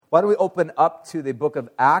Why don't we open up to the book of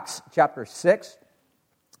Acts, chapter 6.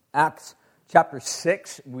 Acts chapter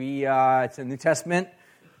 6, it's a New Testament.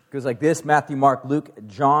 It goes like this: Matthew, Mark, Luke,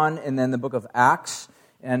 John, and then the book of Acts.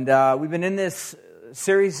 And we've been in this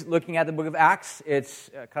series looking at the book of Acts. It's,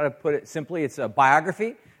 kind of put it simply, it's a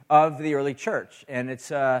biography of the early church. And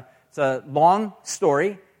it's a long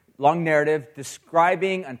story, long narrative,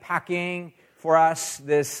 describing, unpacking for us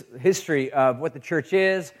this history of what the church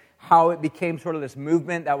is, how it became sort of this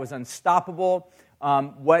movement that was unstoppable,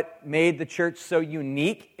 what made the church so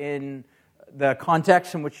unique in the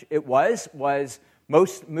context in which it was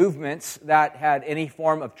most movements that had any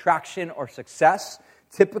form of traction or success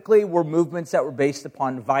typically were movements that were based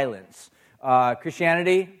upon violence.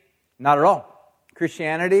 Christianity, not at all.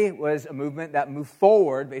 Christianity was a movement that moved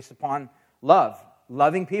forward based upon love,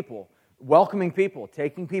 loving people, welcoming people,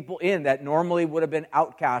 taking people in that normally would have been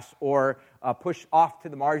outcast or pushed off to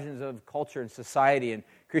the margins of culture and society. And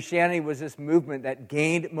Christianity was this movement that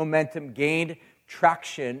gained momentum, gained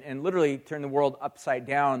traction, and literally turned the world upside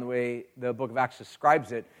down, the way the book of Acts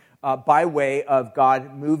describes it, by way of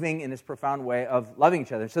God moving in this profound way of loving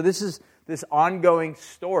each other. So this is this ongoing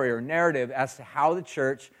story or narrative as to how the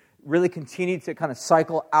church really continued to kind of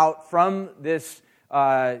cycle out from this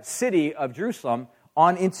city of Jerusalem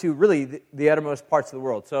on into really the uttermost parts of the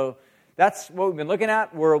world. So that's what we've been looking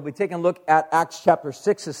at. We'll be taking a look at Acts chapter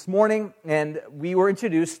 6 this morning, and we were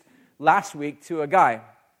introduced last week to a guy.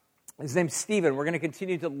 His name's Stephen. We're going to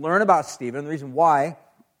continue to learn about Stephen. The reason why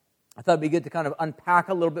I thought it'd be good to kind of unpack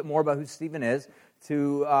a little bit more about who Stephen is,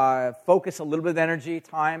 to focus a little bit of energy,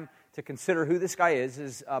 time to consider who this guy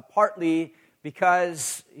is partly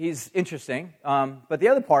because he's interesting, but the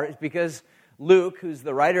other part is because Luke, who's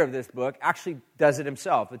the writer of this book, actually does it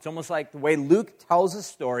himself. It's almost like the way Luke tells a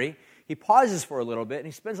story. He pauses for a little bit, and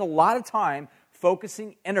he spends a lot of time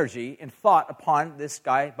focusing energy and thought upon this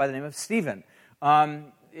guy by the name of Stephen.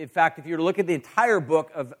 In fact, if you were to look at the entire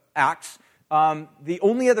book of Acts, the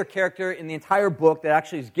only other character in the entire book that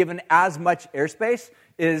actually is given as much airspace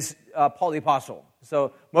is Paul the Apostle.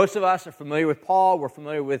 So most of us are familiar with Paul. We're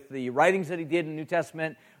familiar with the writings that he did in the New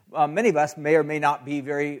Testament. Many of us may or may not be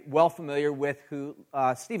very well familiar with who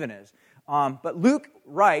Stephen is. But Luke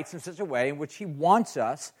writes in such a way in which he wants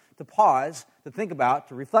us to pause, to think about,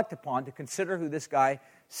 to reflect upon, to consider who this guy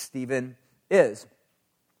Stephen is.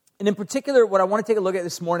 And in particular, what I want to take a look at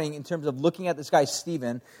this morning in terms of looking at this guy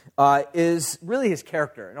Stephen is really his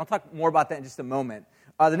character. And I'll talk more about that in just a moment.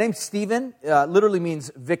 The name Stephen literally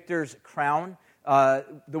means victor's crown.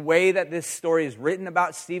 The way that this story is written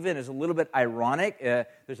about Stephen is a little bit ironic.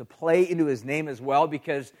 There's a play into his name as well,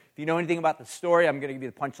 because if you know anything about the story, I'm going to give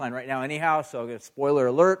you the punchline right now anyhow, so I'm going to spoiler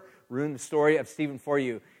alert, ruin the story of Stephen for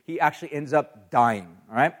you. He actually ends up dying,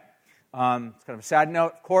 all right? It's kind of a sad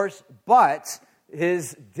note, of course, but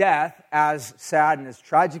his death, as sad and as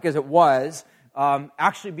tragic as it was,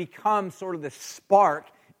 actually becomes sort of the spark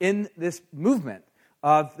in this movement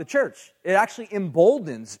of the church. It actually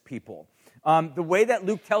emboldens people. The way that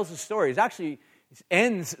Luke tells the story is actually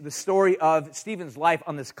ends the story of Stephen's life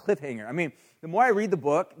on this cliffhanger. I mean, the more I read the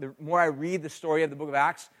book, the more I read the story of the book of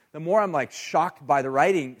Acts, the more I'm like shocked by the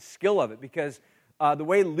writing skill of it, because the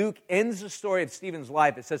way Luke ends the story of Stephen's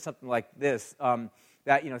life, it says something like this,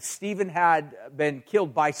 that, Stephen had been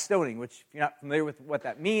killed by stoning, which, if you're not familiar with what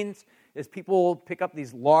that means, is people pick up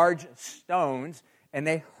these large stones and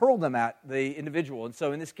they hurl them at the individual. And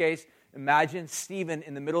so in this case, imagine Stephen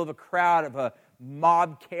in the middle of a crowd of a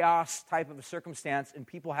mob chaos type of a circumstance, and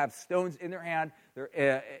people have stones in their hand.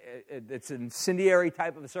 It's an incendiary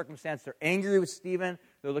type of a circumstance. They're angry with Stephen.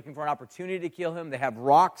 They're looking for an opportunity to kill him. They have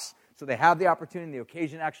rocks, so they have the opportunity, the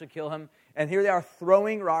occasion to actually kill him. And here they are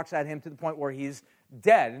throwing rocks at him to the point where he's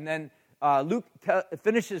dead. And then Luke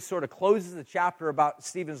closes the chapter about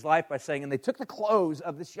Stephen's life by saying, and they took the clothes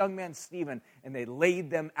of this young man Stephen, and they laid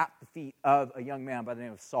them at the feet of a young man by the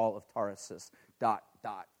name of Saul of Tarsus, ...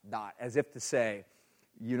 As if to say,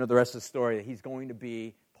 the rest of the story, that he's going to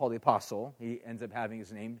be Paul the Apostle. He ends up having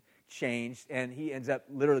his name changed, and he ends up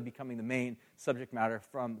literally becoming the main subject matter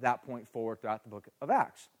from that point forward throughout the book of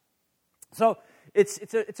Acts. So it's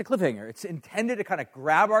a cliffhanger. It's intended to kind of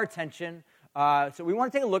grab our attention. So we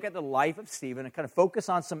want to take a look at the life of Stephen and kind of focus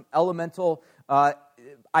on some elemental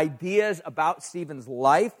ideas about Stephen's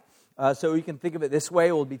life. So you can think of it this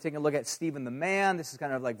way. We'll be taking a look at Stephen the man. This is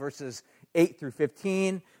kind of like verses 8 through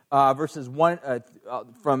 15, verses 1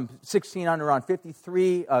 from 16 on to around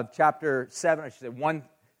 53 of chapter 7. I should say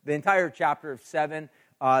the entire chapter of 7.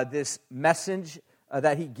 This message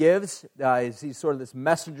that he gives is he's sort of this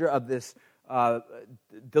messenger of this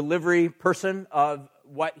delivery person of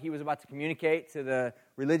what he was about to communicate to the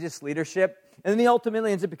religious leadership. And then he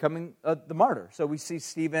ultimately ends up becoming the martyr. So we see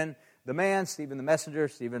Stephen the man, Stephen the messenger,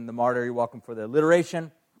 Stephen the martyr. You're welcome for the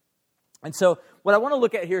alliteration. And so what I want to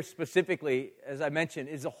look at here specifically, as I mentioned,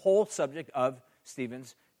 is the whole subject of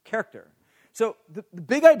Stephen's character. So the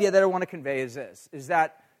big idea that I want to convey is this, is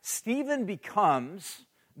that Stephen becomes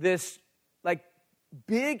this like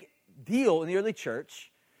big deal in the early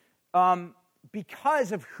church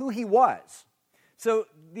because of who he was. So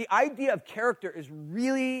the idea of character is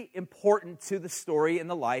really important to the story and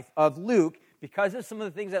the life of Luke because of some of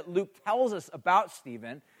the things that Luke tells us about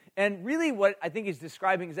Stephen. And really what I think he's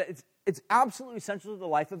describing is that it's absolutely essential to the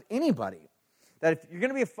life of anybody. That if you're going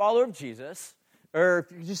to be a follower of Jesus, or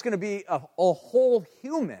if you're just going to be a whole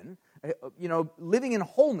human, living in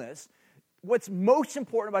wholeness, what's most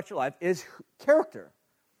important about your life is character.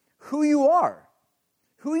 Who you are.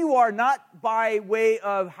 Who you are not by way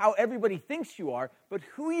of how everybody thinks you are, but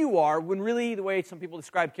who you are when really the way some people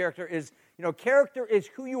describe character is, character is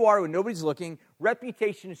who you are when nobody's looking.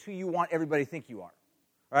 Reputation is who you want everybody to think you are.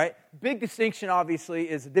 Right? Big distinction, obviously,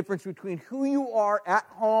 is the difference between who you are at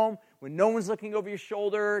home when no one's looking over your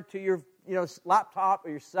shoulder to your laptop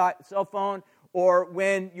or your cell phone, or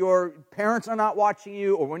when your parents are not watching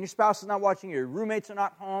you, or when your spouse is not watching you, your roommates are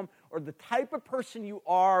not home, or the type of person you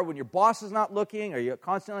are when your boss is not looking, are you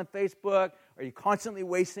constantly on Facebook, are you constantly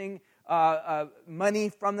wasting money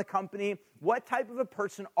from the company? What type of a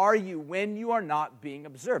person are you when you are not being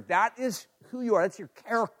observed? That is who you are. That's your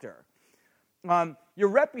character. Your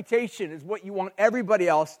reputation is what you want everybody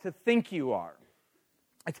else to think you are.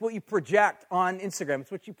 It's what you project on Instagram.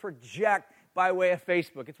 It's what you project by way of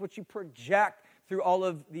Facebook. It's what you project through all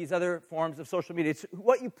of these other forms of social media. It's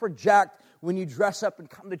what you project when you dress up and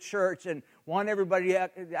come to church and want everybody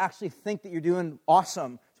to actually think that you're doing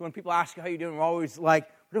awesome. So when people ask you how you're doing, we're always like,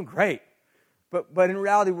 we're doing great. But in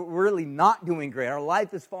reality, we're really not doing great. Our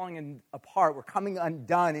life is falling apart. We're coming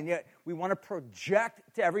undone. And yet we want to project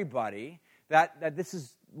to everybody that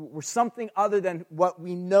we're something other than what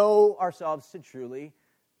we know ourselves to truly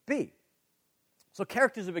be. So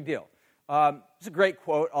character is a big deal. It's a great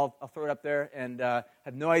quote. I'll throw it up there, and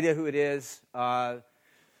have no idea who it is.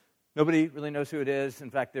 Nobody really knows who it is. In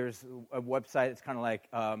fact, there's a website that's kind of like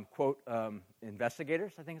quote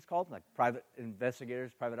investigators, I think it's called, like private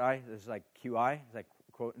investigators, private eye. There's like QI, it's like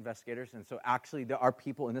quote investigators. And so actually there are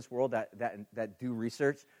people in this world that do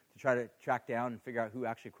research to try to track down and figure out who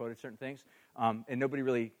actually quoted certain things. And nobody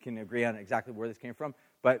really can agree on exactly where this came from.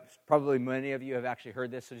 But probably many of you have actually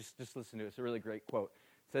heard this, so just listen to it. It's a really great quote.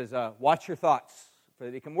 It says, watch your thoughts, for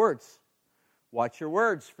they become words. Watch your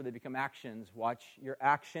words, for they become actions. Watch your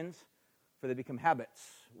actions, for they become habits.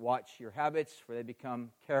 Watch your habits, for they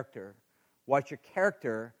become character. Watch your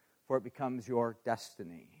character, for it becomes your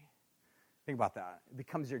destiny. Think about that. It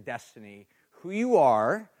becomes your destiny. Who you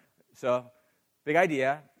are, so big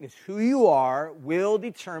idea, is who you are will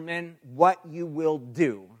determine what you will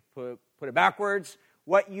do. Put it backwards.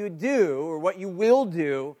 What you do, or what you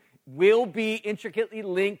will be intricately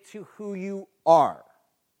linked to who you are.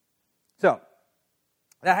 So,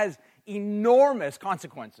 that has enormous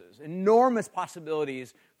consequences, enormous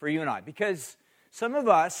possibilities for you and I, because some of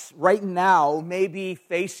us right now may be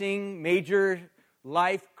facing major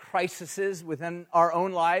life crises within our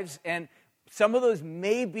own lives, and some of those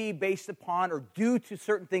may be based upon or due to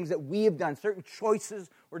certain things that we have done, certain choices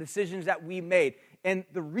or decisions that we made. And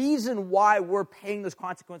the reason why we're paying those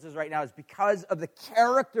consequences right now is because of the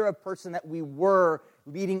character of person that we were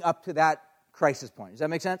leading up to that crisis point. Does that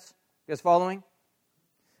make sense? You guys following?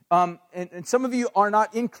 And some of you are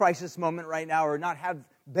not in crisis moment right now, or not have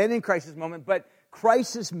been in crisis moment, but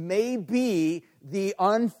crisis may be the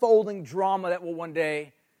unfolding drama that will one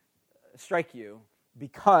day strike you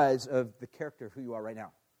because of the character of who you are right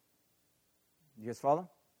now. You guys follow?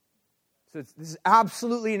 So this is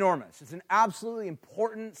absolutely enormous. It's an absolutely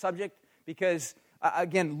important subject because,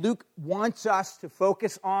 again, Luke wants us to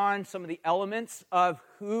focus on some of the elements of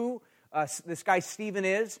who this guy Stephen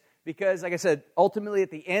is, because, like I said, ultimately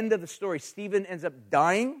at the end of the story, Stephen ends up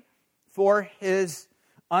dying for his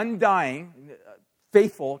undying,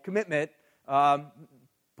 faithful commitment, pun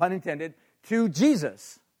intended, to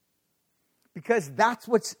Jesus. Because that's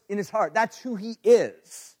what's in his heart. That's who he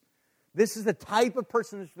is. This is the type of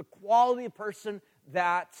person, this is the quality of person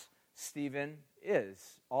that Stephen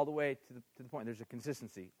is, all the way to the point. There's a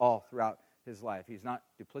consistency all throughout his life. He's not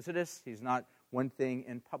duplicitous. He's not one thing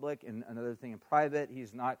in public and another thing in private.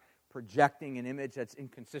 He's not projecting an image that's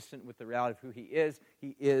inconsistent with the reality of who he is.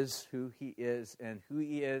 He is who he is, and who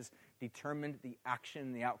he is determined the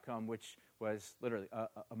action, the outcome, which was literally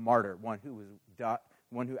a martyr, one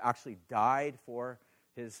who actually died for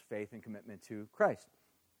his faith and commitment to Christ.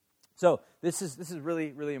 So this is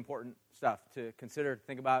really, really important stuff to consider, to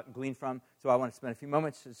think about, and glean from. So I want to spend a few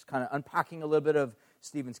moments just kind of unpacking a little bit of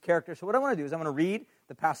Stephen's character. So what I want to do is I'm going to read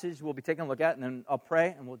the passage we'll be taking a look at, and then I'll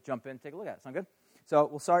pray, and we'll jump in and take a look at it. Sound good? So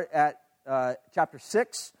we'll start at chapter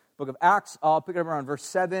 6, book of Acts. I'll pick it up around verse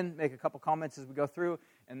 7, make a couple comments as we go through,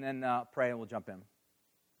 and then pray, and we'll jump in.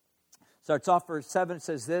 Starts off verse 7, it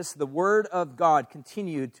says this: "The word of God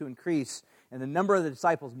continued to increase, and the number of the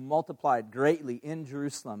disciples multiplied greatly in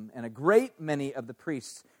Jerusalem, and a great many of the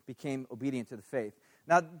priests became obedient to the faith."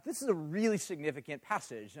 Now, this is a really significant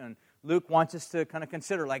passage, and Luke wants us to kind of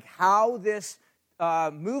consider like how this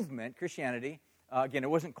movement, Christianity, again, it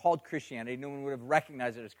wasn't called Christianity. No one would have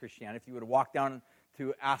recognized it as Christianity. If you would have walked down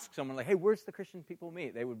to ask someone like, "Hey, where's the Christian people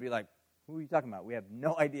meet?" They would be like, "Who are you talking about? We have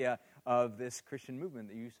no idea of this Christian movement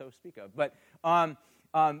that you so speak of." But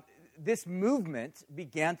this movement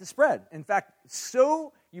began to spread. In fact,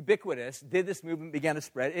 so ubiquitous did this movement begin to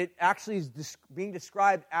spread, it actually is being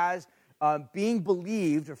described as being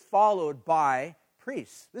believed or followed by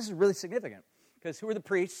priests. This is really significant, because who were the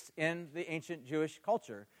priests in the ancient Jewish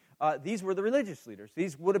culture? These were the religious leaders.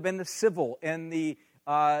 These would have been the civil and the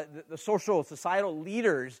social, societal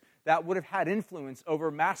leaders that would have had influence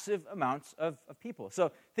over massive amounts of people.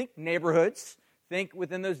 So think neighborhoods. Think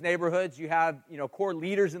within those neighborhoods, you have core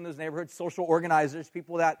leaders in those neighborhoods, social organizers,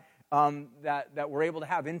 people that were able to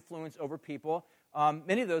have influence over people.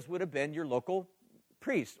 Many of those would have been your local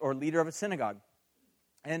priest or leader of a synagogue.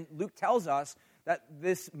 And Luke tells us that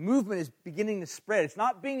this movement is beginning to spread. It's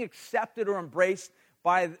not being accepted or embraced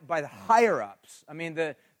by the higher ups. I mean,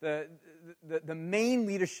 the main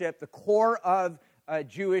leadership, the core of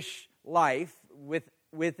Jewish life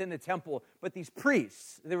within the temple, but these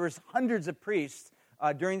priests, there was hundreds of priests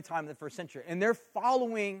during the time of the first century, and they're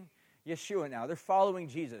following Yeshua now. They're following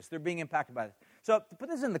Jesus. They're being impacted by this. So to put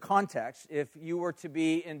this in the context, if you were to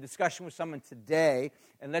be in discussion with someone today,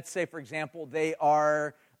 and let's say, for example, they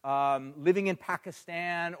are living in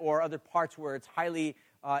Pakistan or other parts where it's highly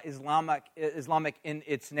Islamic in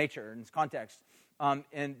its nature, in its context,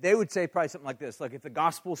 and they would say probably something like this: like, if the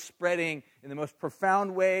gospel's spreading in the most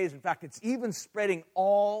profound ways, in fact, it's even spreading,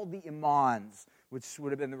 all the imams, which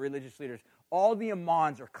would have been the religious leaders, all the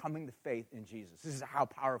imams are coming to faith in Jesus. This is how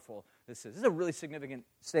powerful this is. This is a really significant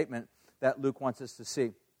statement that Luke wants us to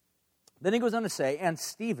see. Then he goes on to say, "And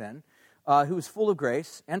Stephen, who was full of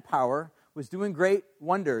grace and power, was doing great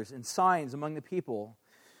wonders and signs among the people.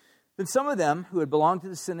 Then some of them who had belonged to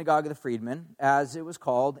the synagogue of the freedmen, as it was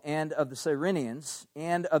called, and of the Cyrenians,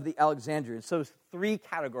 and of the Alexandrians." So three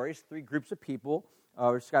categories, three groups of people.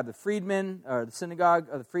 We describe the freedmen, or the synagogue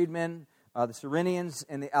of the freedmen, the Cyrenians,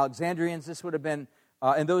 and the Alexandrians. This would have been,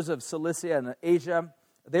 and those of Cilicia and Asia.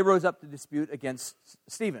 They rose up to dispute against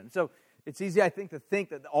Stephen. So it's easy, I think, to think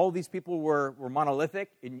that all these people were monolithic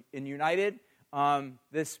and united.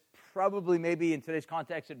 This probably, maybe in today's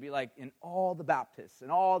context, it'd be like in all the Baptists and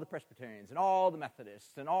all the Presbyterians and all the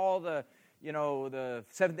Methodists and all the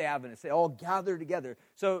Seventh-day Adventists, they all gather together.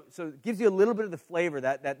 So it gives you a little bit of the flavor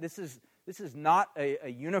that this is not a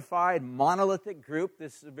unified, monolithic group.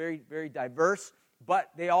 This is very, very diverse,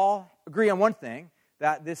 but they all agree on one thing,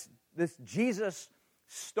 that this Jesus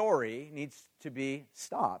story needs to be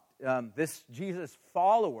stopped. This Jesus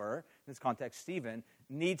follower, in this context, Stephen,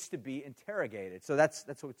 needs to be interrogated. So that's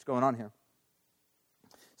what's going on here.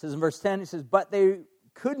 It says in verse 10, it says, "But they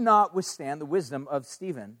could not withstand the wisdom of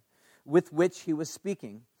Stephen, with which he was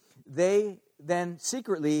speaking. They then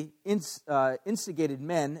secretly instigated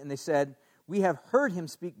men, and they said, 'We have heard him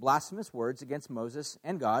speak blasphemous words against Moses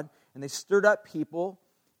and God.' And they stirred up people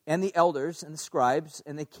and the elders and the scribes,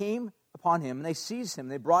 and they came upon him, and they seized him,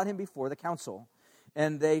 and they brought him before the council.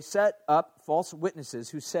 And they set up false witnesses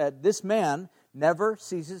who said, 'This man never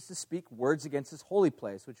ceases to speak words against this holy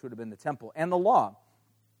place,'" which would have been the temple, "'and the law.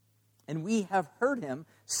 And we have heard him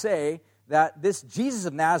say that this Jesus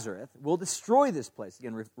of Nazareth will destroy this place,'"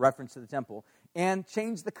 again, reference to the temple, "'and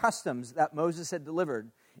change the customs that Moses had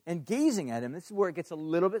delivered.' And gazing at him," this is where it gets a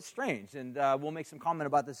little bit strange, and we'll make some comment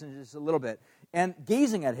about this in just a little bit. "And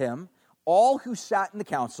gazing at him, all who sat in the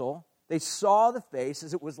council, they saw the face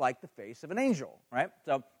as it was like the face of an angel," right?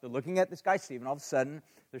 So they're looking at this guy, Stephen. All of a sudden,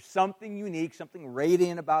 there's something unique, something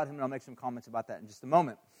radiant about him, and I'll make some comments about that in just a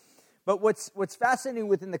moment. But what's fascinating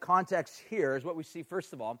within the context here is what we see,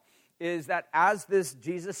 first of all, is that as this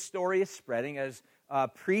Jesus story is spreading, as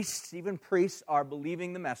priests, even priests, are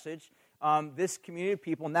believing the message, this community of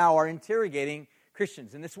people now are interrogating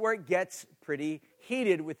Christians. And this is where it gets pretty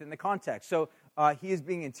heated within the context. So he is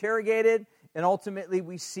being interrogated, and ultimately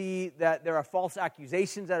we see that there are false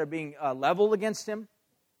accusations that are being leveled against him.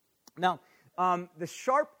 Now, the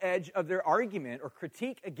sharp edge of their argument or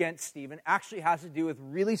critique against Stephen actually has to do with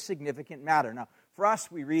really significant matter. Now, for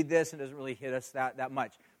us, we read this and it doesn't really hit us that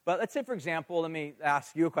much. But let's say, for example, let me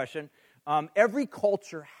ask you a question. Every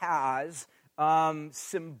culture has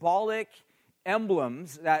symbolic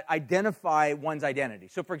emblems that identify one's identity.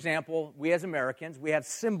 So, for example, we as Americans, we have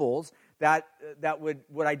symbols that would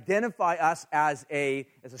identify us as a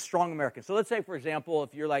strong American. So let's say, for example,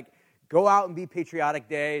 if you're like, go out and be patriotic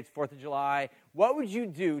day, it's 4th of July, what would you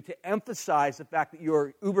do to emphasize the fact that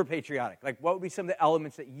you're uber patriotic? Like, what would be some of the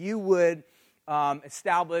elements that you would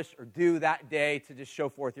establish or do that day to just show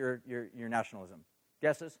forth your nationalism?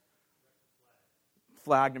 Guesses?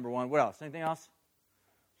 Flag, number one. What else? Anything else?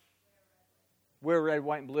 Wear red,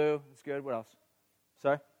 white, and blue. That's good. What else?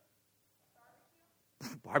 Sorry?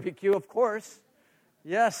 Barbecue, of course.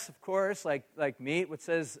 Yes, of course. Like meat. What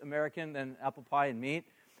says American, then apple pie and meat.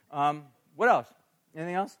 What else?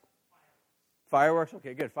 Anything else? Fireworks.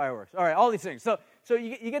 Okay, good. Fireworks. All right, all these things. So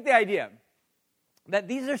you get the idea that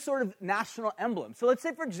these are sort of national emblems. So let's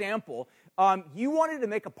say, for example, you wanted to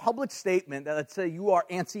make a public statement that, let's say, you are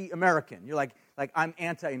anti-American. You're like I'm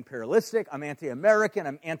anti-imperialistic, I'm anti-American,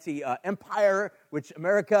 I'm anti-empire, which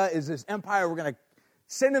America is this empire. We're going to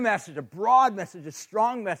send a message, a broad message, a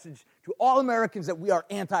strong message to all Americans that we are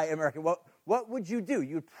anti-American. What would you do?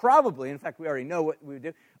 You would probably, in fact, we already know what we would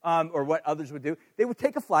do, or what others would do. They would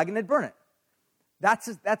take a flag and they'd burn it. That's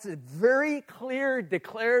a very clear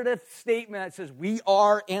declarative statement that says we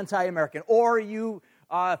are anti-American. Or you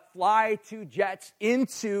fly two jets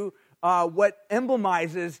into what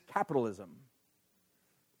emblemizes capitalism.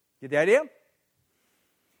 Get the idea?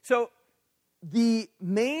 So the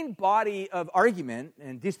main body of argument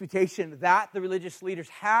and disputation that the religious leaders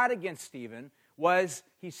had against Stephen was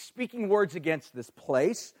he's speaking words against this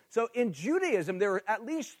place. So in Judaism, there were at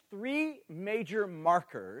least three major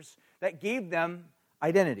markers that gave them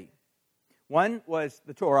identity. One was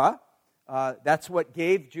the Torah. That's what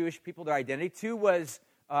gave Jewish people their identity. Two was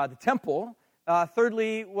the temple.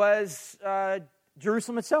 Thirdly was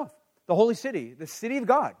Jerusalem itself, the holy city, the city of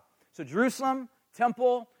God. So Jerusalem,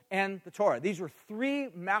 temple, and the Torah. These were three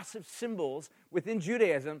massive symbols within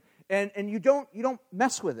Judaism, and you don't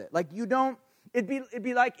mess with it. Like you don't. It'd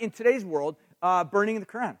be like in today's world burning the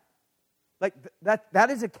Quran. Like that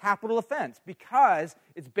is a capital offense because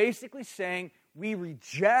it's basically saying we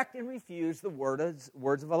reject and refuse the words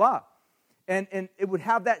of Allah. And it would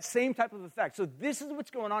have that same type of effect. So this is what's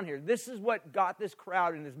going on here. This is what got this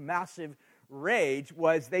crowd in this massive rage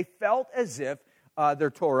was they felt as if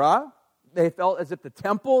their Torah, they felt as if the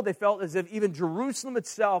temple, they felt as if even Jerusalem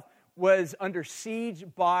itself was under siege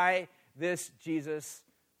by this Jesus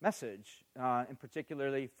message, and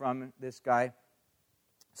particularly from this guy,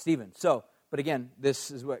 Stephen. So, but again,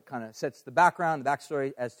 this is what kind of sets the background, the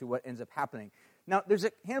backstory as to what ends up happening. Now, there's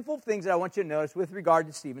a handful of things that I want you to notice with regard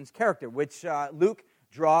to Stephen's character, which Luke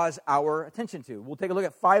draws our attention to. We'll take a look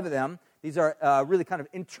at 5 of them. These are really kind of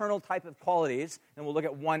internal type of qualities, and we'll look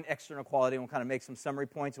at one external quality, and we'll kind of make some summary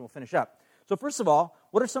points, and we'll finish up. So first of all,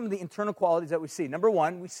 what are some of the internal qualities that we see? Number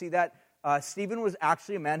one, we see that Stephen was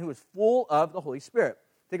actually a man who was full of the Holy Spirit.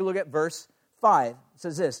 Take a look at verse 5. It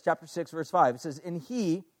says this, chapter 6, verse 5. It says, and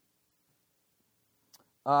he,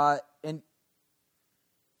 and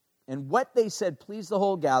what they said pleased the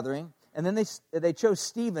whole gathering, and then they chose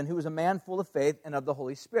Stephen, who was a man full of faith and of the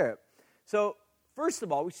Holy Spirit. So, first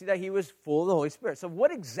of all, we see that he was full of the Holy Spirit. So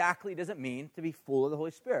what exactly does it mean to be full of the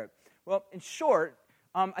Holy Spirit? Well, in short,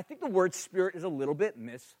 I think the word spirit is a little bit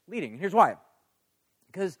misleading. Here's why.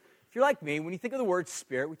 Because if you're like me, when you think of the word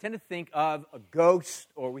spirit, we tend to think of a ghost,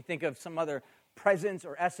 or we think of some other presence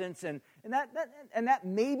or essence, and that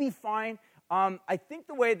may be fine. I think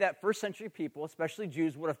the way that first century people, especially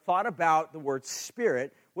Jews, would have thought about the word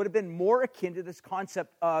spirit would have been more akin to this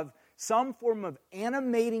concept of some form of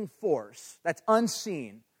animating force that's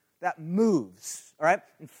unseen, that moves, all right?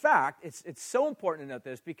 In fact, it's so important to note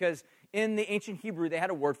this because in the ancient Hebrew, they had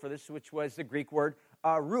a word for this, which was the Greek word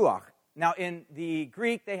ruach. Now, in the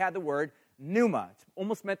Greek, they had the word pneuma. It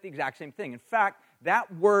almost meant the exact same thing. In fact,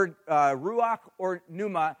 that word ruach or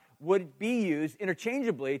pneuma would be used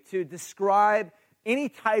interchangeably to describe any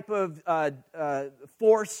type of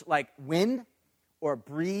force like wind or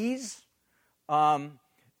breeze.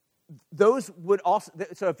 Those would also,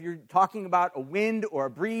 so if you're talking about a wind or a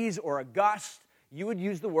breeze or a gust, you would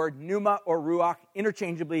use the word pneuma or ruach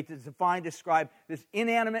interchangeably to describe this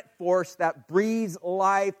inanimate force that breathes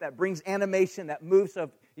life, that brings animation, that moves. So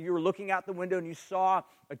if you were looking out the window and you saw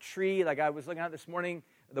a tree, like I was looking out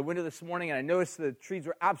the window this morning, and I noticed the trees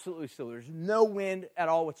were absolutely still. There's no wind at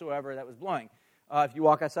all whatsoever that was blowing. If you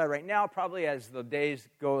walk outside right now, probably as the days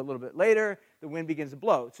go a little bit later, the wind begins to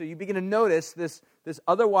blow. So you begin to notice this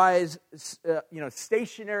otherwise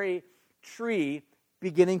stationary tree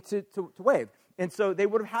beginning to wave. And so they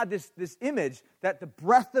would have had this image that the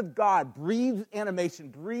breath of God breathes animation,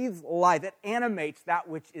 breathes life. It animates that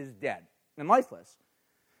which is dead and lifeless.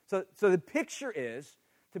 So the picture is,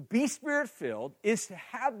 to be Spirit-filled is to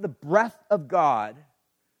have the breath of God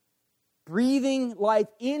breathing life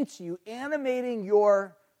into you, animating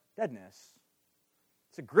your deadness.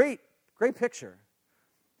 It's a great picture.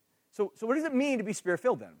 So what does it mean to be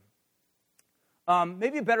Spirit-filled then?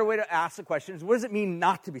 Maybe a better way to ask the question is, what does it mean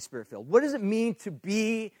not to be Spirit-filled? What does it mean to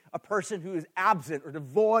be a person who is absent or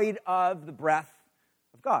devoid of the breath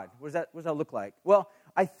of God? What does that look like? Well,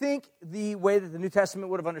 I think the way that the New Testament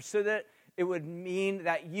would have understood it, it would mean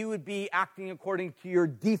that you would be acting according to your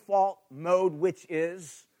default mode, which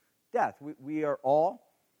is death. We are all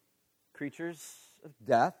creatures of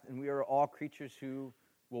death, and we are all creatures who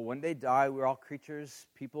will one day die. We're all creatures,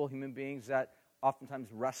 people, human beings that oftentimes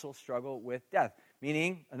struggle with death.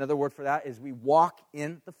 Meaning, another word for that is we walk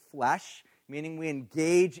in the flesh, meaning we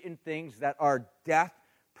engage in things that are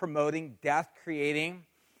death-promoting, death-creating.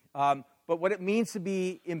 But what it means to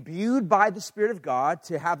be imbued by the Spirit of God,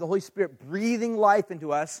 to have the Holy Spirit breathing life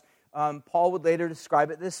into us, Paul would later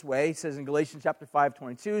describe it this way. He says in Galatians chapter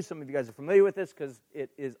 5:22, some of you guys are familiar with this because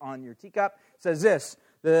it is on your teacup, says this: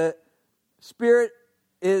 the Spirit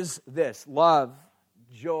is this: love,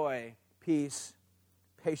 joy, peace,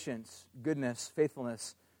 patience, goodness,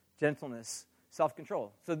 faithfulness, gentleness,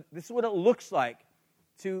 self-control. So this is what it looks like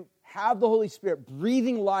to have the Holy Spirit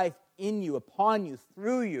breathing life in you, upon you,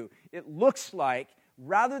 through you. It looks like,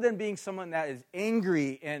 rather than being someone that is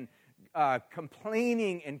angry and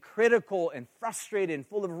complaining and critical and frustrated and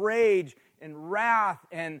full of rage and wrath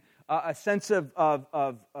and a sense of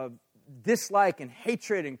dislike and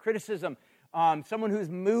hatred and criticism, someone who's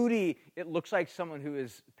moody, it looks like someone who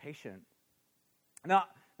is patient. Now,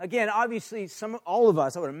 again, obviously, all of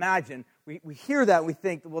us, I would imagine, we hear that and we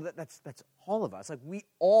think, well, that's all of us. Like, we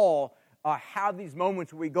all have these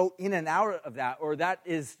moments where we go in and out of that, or that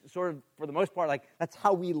is sort of, for the most part, like, that's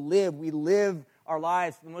how we live. We live our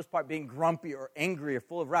lives, for the most part, being grumpy or angry or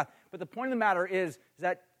full of wrath. But the point of the matter is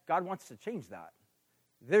that God wants to change that.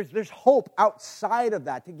 There's hope outside of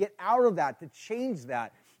that, to get out of that, to change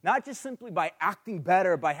that. Not just simply by acting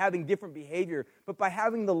better, by having different behavior, but by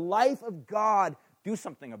having the life of God do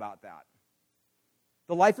something about that.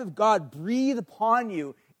 The life of God breathe upon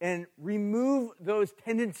you and remove those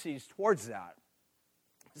tendencies towards that.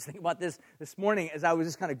 Just think about this morning as I was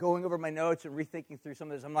just kind of going over my notes and rethinking through some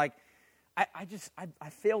of this. I'm like, I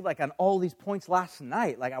failed like on all these points last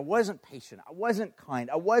night. Like, I wasn't patient. I wasn't kind.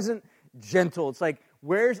 I wasn't gentle. It's like,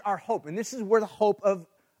 where's our hope? And this is where the hope of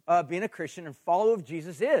being a Christian and follower of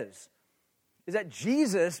Jesus is that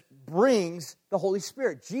Jesus brings the Holy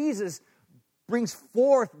Spirit. Jesus brings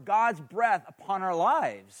forth God's breath upon our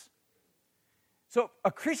lives. So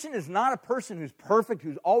a Christian is not a person who's perfect,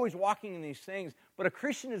 who's always walking in these things, but a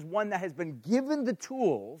Christian is one that has been given the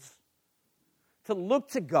tools to look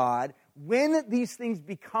to God when these things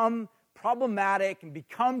become problematic and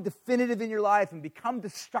become definitive in your life and become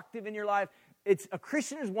destructive in your life. A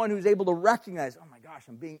Christian is one who's able to recognize, oh my gosh,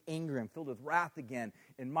 I'm being angry, I'm filled with wrath again,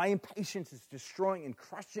 and my impatience is destroying and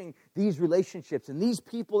crushing these relationships, and these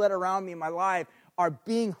people that are around me in my life are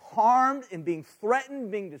being harmed and being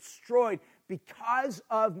threatened, being destroyed because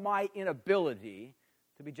of my inability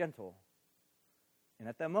to be gentle. And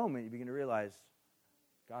at that moment, you begin to realize,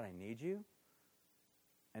 God, I need you.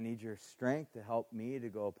 I need your strength to help me to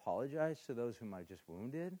go apologize to those whom I just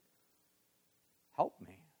wounded. Help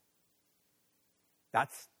me.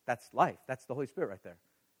 That's life. That's the Holy Spirit right there.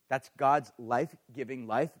 That's God's life-giving,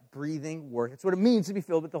 life-breathing work. That's what it means to be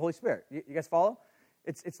filled with the Holy Spirit. You guys follow?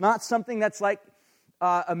 It's not something that's like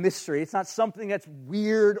a mystery. It's not something that's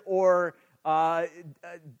weird or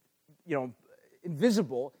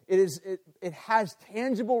invisible. It has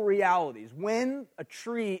tangible realities. When a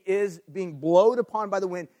tree is being blown upon by the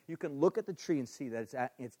wind, you can look at the tree and see that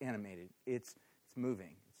it's animated. It's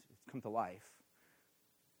moving. It's come to life.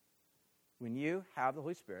 When you have the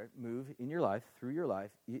Holy Spirit move in your life, through your life,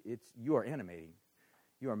 you are animating.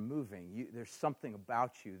 You are moving. There's something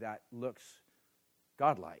about you that looks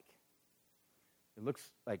godlike. It looks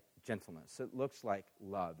like gentleness. It looks like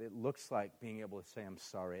love. It looks like being able to say, I'm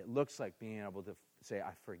sorry. It looks like being able to say,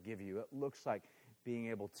 I forgive you. It looks like being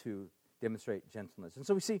able to demonstrate gentleness. And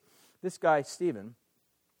so we see this guy, Stephen,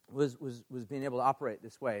 was being able to operate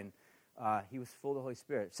this way, and he was full of the Holy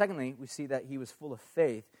Spirit. Secondly, we see that he was full of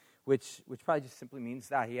faith, which probably just simply means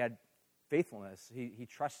that he had faithfulness. He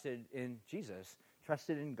trusted in Jesus,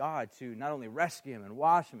 trusted in God to not only rescue him and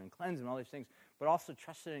wash him and cleanse him and all these things, but also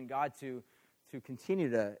trusted in God to continue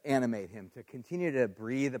to animate him, to continue to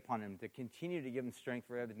breathe upon him, to continue to give him strength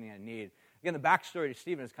for everything I need. Again, the backstory to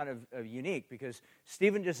Stephen is kind of unique because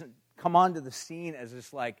Stephen doesn't come onto the scene as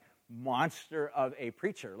this like monster of a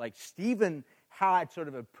preacher. Like Stephen had sort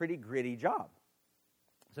of a pretty gritty job.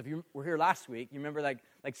 So if you were here last week, you remember like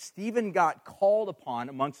Stephen got called upon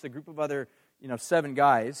amongst a group of other 7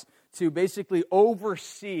 guys to basically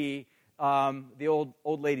oversee the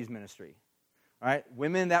old ladies ministry. Right?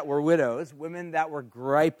 Women that were widows, women that were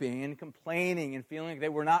griping and complaining and feeling like they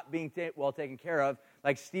were not being well taken care of.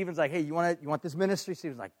 Like Stephen's like, hey, you want this ministry?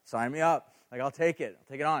 Stephen's like, sign me up. Like, I'll take it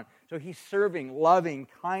on. So he's serving, loving,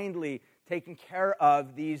 kindly, taking care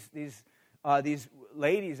of these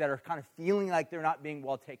ladies that are kind of feeling like they're not being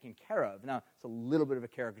well taken care of. Now, it's a little bit of a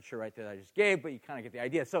caricature right there that I just gave, but you kind of get the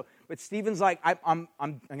idea. So, but Stephen's like, I'm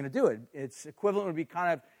going to do it. It's equivalent would be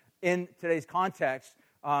kind of in today's context.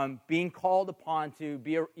 Being called upon to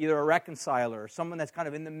be either a reconciler or someone that's kind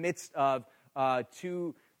of in the midst of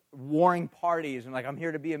 2 warring parties, and like I'm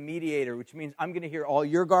here to be a mediator, which means I'm going to hear all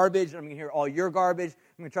your garbage, and I'm going to hear all your garbage.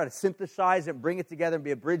 I'm going to try to synthesize it, bring it together, and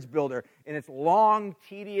be a bridge builder. And it's long,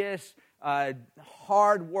 tedious,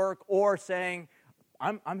 hard work, or saying,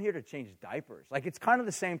 I'm here to change diapers. Like it's kind of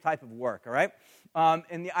the same type of work, all right?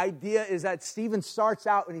 And the idea is that Stephen starts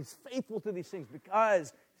out and he's faithful to these things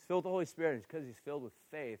because he's filled with the Holy Spirit. It's because he's filled with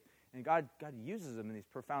faith. And God uses him in these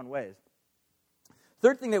profound ways.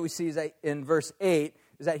 Third thing that we see is that in verse 8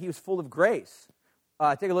 is that he was full of grace.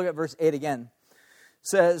 Take a look at verse 8 again. It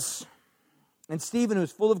says, and Stephen, who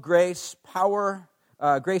was full of grace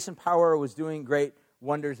and power, was doing great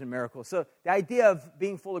wonders and miracles. So the idea of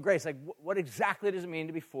being full of grace, like what exactly does it mean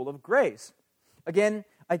to be full of grace? Again,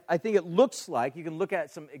 I think it looks like, you can look at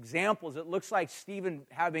some examples, it looks like Stephen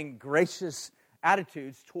having gracious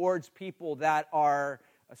attitudes towards people that are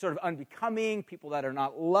sort of unbecoming, people that are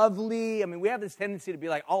not lovely. I mean, we have this tendency to be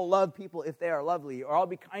like, I'll love people if they are lovely, or I'll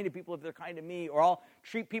be kind to people if they're kind to me, or I'll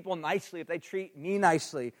treat people nicely if they treat me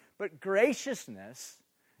nicely. But graciousness,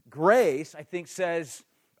 grace, I think says,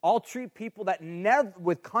 I'll treat people that never,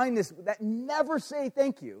 with kindness, that never say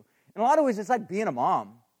thank you. In a lot of ways, it's like being a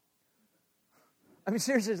mom. I mean,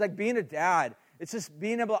 seriously, it's like being a dad. It's just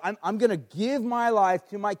being able, I'm going to give my life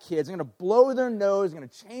to my kids. I'm going to blow their nose. I'm going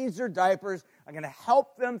to change their diapers. I'm going to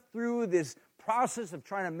help them through this process of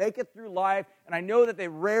trying to make it through life. And I know that they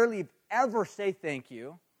rarely ever say thank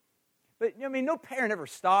you. But, I mean, no parent ever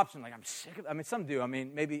stops and like, I'm sick of it. I mean, some do. I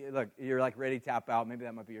mean, maybe, look, you're like ready to tap out. Maybe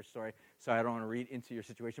that might be your story. So I don't want to read into your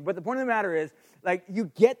situation. But the point of the matter is, like,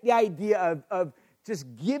 you get the idea of just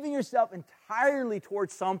giving yourself entirely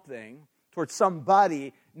towards something, towards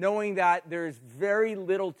somebody, knowing that there's very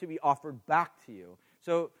little to be offered back to you.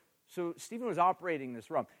 So Stephen was operating this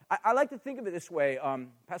realm. I like to think of it this way.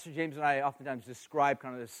 Pastor James and I oftentimes describe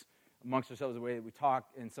kind of this amongst ourselves, the way that we talk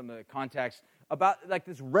in some of the context, about like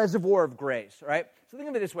this reservoir of grace, right? So think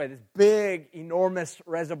of it this way, this big, enormous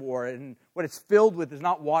reservoir, and what it's filled with is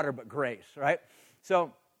not water but grace, right?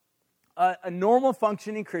 So a normal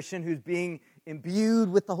functioning Christian who's being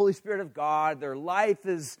imbued with the Holy Spirit of God, their life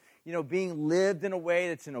is being lived in a way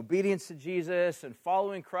that's in obedience to Jesus and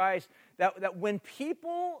following Christ, that when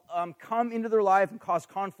people come into their life and cause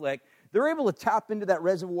conflict, they're able to tap into that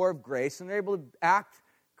reservoir of grace, and they're able to act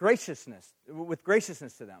with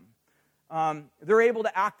graciousness to them. They're able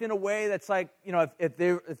to act in a way that's like, if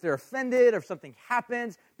they're offended or if something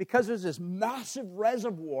happens, because there's this massive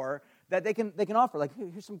reservoir that they can offer. Like,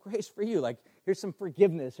 here's some grace for you. Like, here's some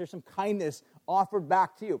forgiveness. Here's some kindness offered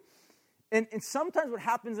back to you. And sometimes what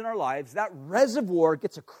happens in our lives, that reservoir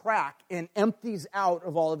gets a crack and empties out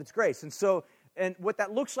of all of its grace. And what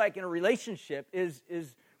that looks like in a relationship is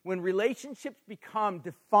when relationships become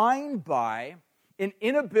defined by an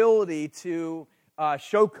inability to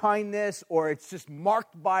show kindness, or it's just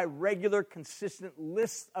marked by regular, consistent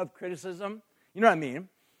lists of criticism. You know what I mean?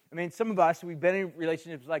 I mean, some of us, we've been in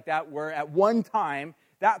relationships like that where at one time,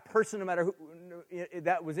 that person, no matter who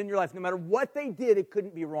that was in your life, no matter what they did, it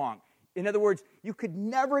couldn't be wrong. In other words, you could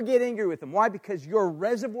never get angry with them. Why? Because your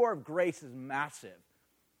reservoir of grace is massive.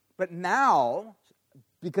 But now,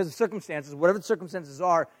 because of circumstances, whatever the circumstances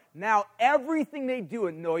are, now everything they do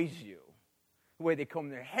annoys you. The way they comb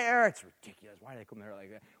their hair, it's ridiculous. Why do they comb their hair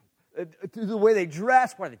like that? To the way they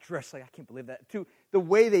dress, why do they dress like, I can't believe that. To the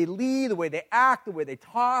way they lead, the way they act, the way they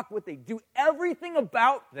talk, what they do, everything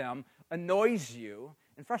about them annoys you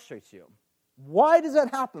and frustrates you. Why does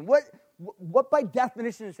that happen? What by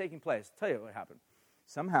definition is taking place? I'll tell you what happened.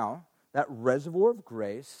 Somehow, that reservoir of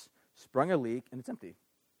grace sprung a leak and it's empty.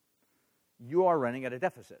 you are running at a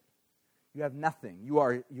deficit. You have nothing. You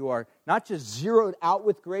are not just zeroed out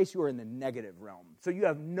with grace, you are in the negative realm. So you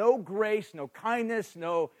have no grace, no kindness,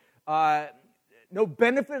 no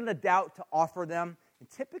benefit of the doubt to offer them. And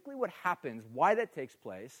typically what happens, why that takes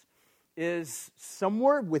place, is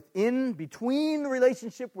somewhere between the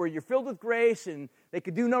relationship where you're filled with grace and they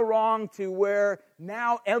could do no wrong to where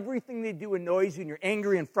now everything they do annoys you and you're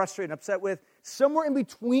angry and frustrated and upset with. Somewhere in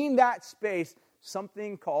between that space,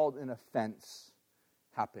 something called an offense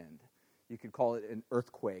happened. You could call it an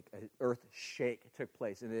earthquake, an earth shake took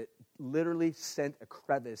place, and it literally sent a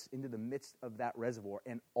crevice into the midst of that reservoir,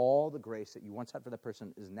 and all the grace that you once had for that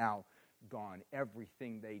person is now gone.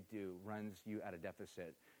 Everything they do runs you at a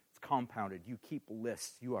deficit. It's compounded. You keep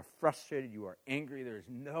lists. You are frustrated. You are angry. There is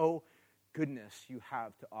no goodness you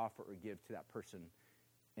have to offer or give to that person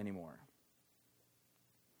anymore.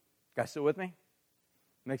 Guys still with me?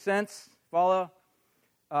 Make sense? Follow?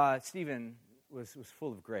 Stephen was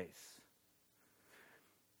full of grace.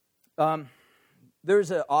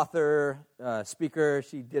 There's an author, speaker.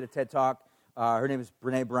 She did a TED Talk. Her name is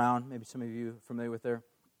Brené Brown. Maybe some of you are familiar with her.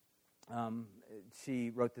 She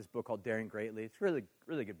wrote this book called Daring Greatly. It's a really,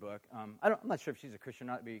 really good book. I'm not sure if she's a Christian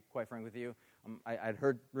or not, to be quite frank with you. I'd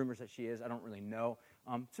heard rumors that she is. I don't really know.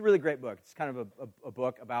 It's a really great book. It's kind of a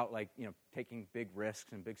book about, taking big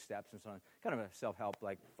risks and big steps and so on. Kind of a self-help,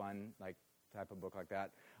 fun, type of book like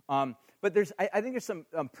that. But I think there's some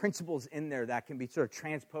principles in there that can be sort of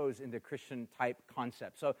transposed into Christian-type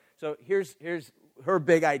concepts. So here's her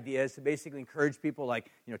big idea is to basically encourage people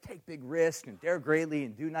take big risks and dare greatly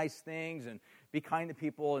and do nice things and be kind to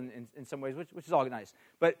people in some ways, which is all nice.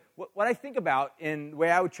 But what I think about in the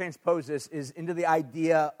way I would transpose this is into the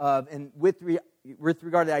idea of, and with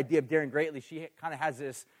regard to the idea of daring greatly, she kind of has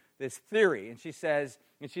this theory, and she says,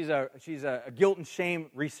 and she's a guilt and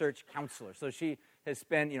shame research counselor. So she has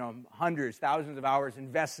spent hundreds, thousands of hours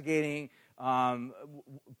investigating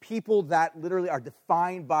people that literally are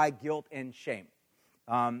defined by guilt and shame,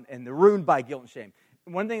 and they're ruined by guilt and shame.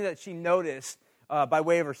 And one thing that she noticed by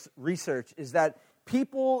way of her research is that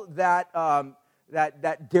people that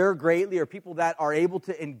dare greatly, or people that are able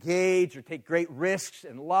to engage or take great risks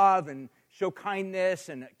and love and show kindness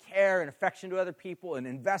and care and affection to other people and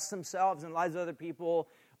invest themselves in the lives of other people,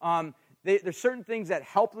 there's certain things that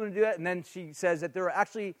help them to do that. And then she says that there are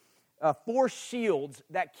actually 4 shields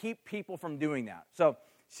that keep people from doing that. So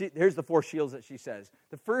here's the 4 shields that she says.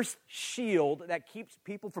 The first shield that keeps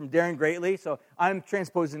people from daring greatly, so I'm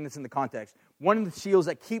transposing this in the context. One of the shields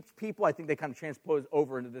that keeps people, I think they kind of transpose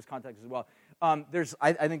over into this context as well.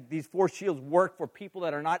 I think these 4 shields work for people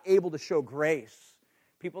that are not able to show grace,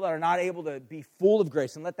 people that are not able to be full of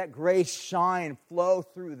grace and let that grace shine, flow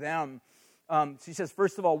through them. She says,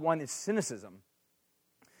 first of all, one is cynicism.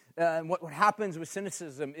 And what happens with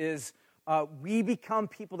cynicism is we become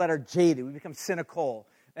people that are jaded. We become cynical.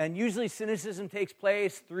 And usually cynicism takes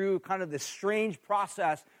place through kind of this strange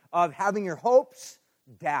process of having your hopes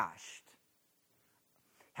dashed.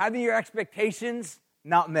 Having your expectations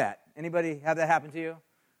not met. Anybody have that happen to you?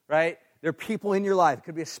 Right? There are people in your life. It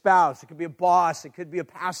could be a spouse. It could be a boss. It could be a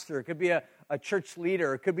pastor. It could be a church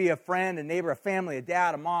leader. It could be a friend, a neighbor, a family, a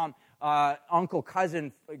dad, a mom, uncle,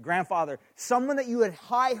 cousin, grandfather. Someone that you had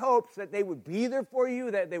high hopes that they would be there for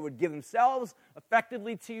you, that they would give themselves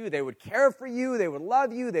effectively to you, they would care for you, they would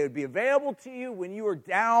love you, they would be available to you when you were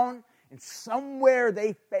down, and somewhere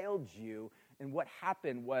they failed you. And what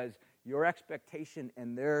happened was your expectation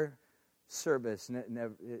and their service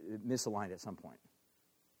misaligned at some point.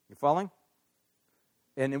 You following?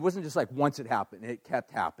 And it wasn't just like once it happened. It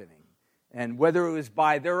kept happening. And whether it was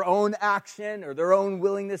by their own action or their own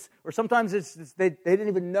willingness, or sometimes they didn't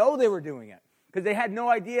even know they were doing it because they had no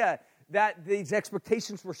idea that these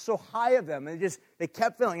expectations were so high of them. And they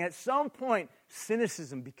kept failing. At some point,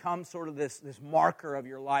 cynicism becomes sort of this marker of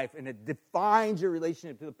your life, and it defines your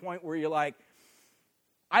relationship to the point where you're like,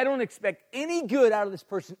 I don't expect any good out of this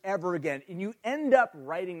person ever again. And you end up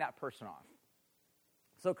writing that person off.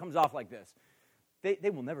 So it comes off like this.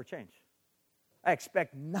 They will never change. I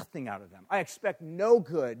expect nothing out of them. I expect no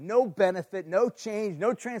good, no benefit, no change,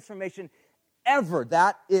 no transformation ever.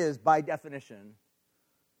 That is, by definition,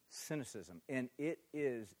 cynicism. And it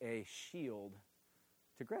is a shield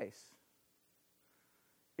to grace.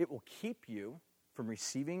 It will keep you from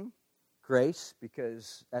receiving grace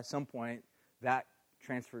because at some point that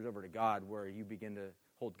transfers over to God, where you begin to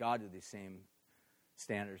hold God to these same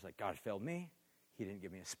standards, like God failed me. He didn't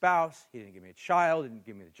give me a spouse. He didn't give me a child. He didn't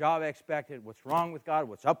give me the job I expected. What's wrong with God?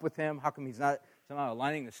 What's up with him? How come he's not somehow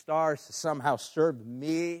aligning the stars to somehow serve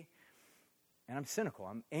me? And I'm cynical.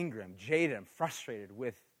 I'm angry. I'm jaded. I'm frustrated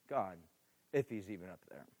with God, if he's even up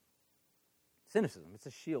there. cynicism. It's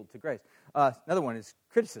a shield to grace. Another one is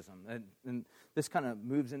criticism. And this kind of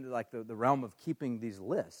moves into like the realm of keeping these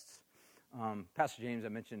lists. Pastor James, I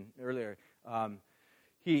mentioned earlier,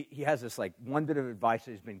 he has this like one bit of advice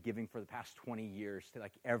that he's been giving for the past 20 years to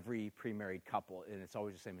like every pre-married couple, and it's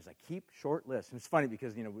always the same. It's like, keep short lists. And it's funny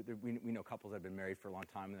because, we know couples that have been married for a long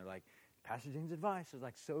time, and they're like, Pastor James' advice is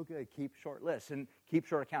like so good. Keep short lists and keep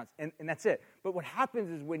short accounts, and that's it. But what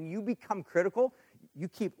happens is when you become critical, you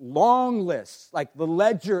keep long lists. Like the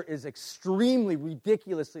ledger is extremely,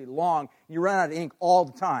 ridiculously long. You run out of ink all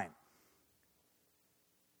the time.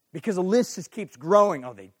 Because the list just keeps growing.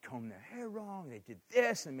 Oh, they combed their hair wrong. They did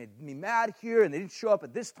this and made me mad here. And they didn't show up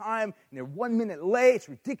at this time. And they're 1 minute late. It's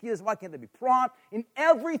ridiculous. Why can't they be prompt? And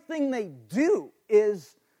everything they do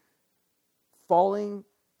is falling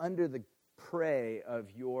under the prey of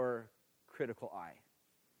your critical eye.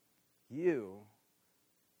 You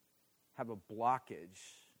have a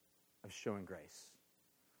blockage of showing grace.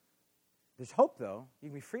 There's hope, though. You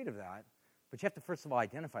can be freed of that. But you have to, first of all,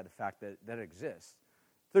 identify the fact that it exists.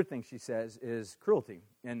 Third thing she says is cruelty.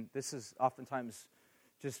 And this is oftentimes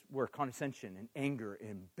just where condescension and anger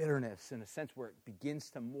and bitterness, in a sense where it begins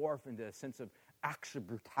to morph into a sense of actual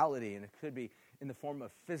brutality. And it could be in the form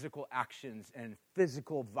of physical actions and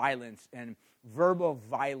physical violence and verbal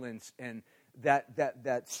violence and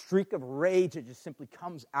that streak of rage that just simply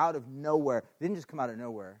comes out of nowhere. It didn't just come out of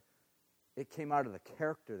nowhere. It came out of the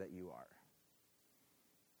character that you are.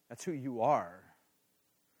 That's who you are.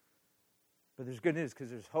 But there's good news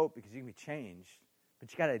because there's hope, because you can be changed.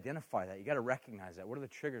 But you got to identify that. You got to recognize that. What are the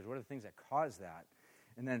triggers? What are the things that cause that?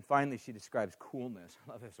 And then finally, she describes coolness.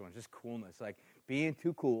 I love this one, just coolness. Like being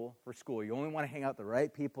too cool for school. You only want to hang out with the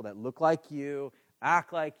right people that look like you,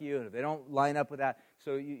 act like you, and if they don't line up with that,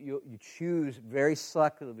 so you choose very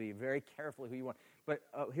selectively, very carefully who you want. But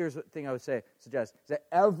here's the thing I would suggest, is that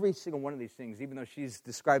every single one of these things, even though she's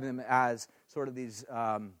describing them as sort of these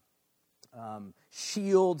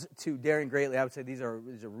shields to daring greatly, I would say these are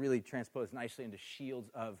really transposed nicely into shields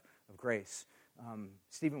of grace.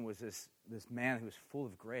 Stephen was this man who was full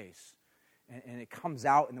of grace, and it comes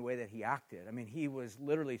out in the way that he acted. I mean, he was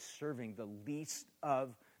literally serving the least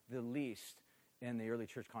of the least in the early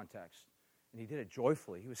church context, and he did it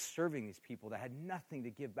joyfully. He was serving these people that had nothing to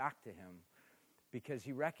give back to him because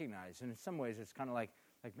he recognized, and in some ways it's kind of like,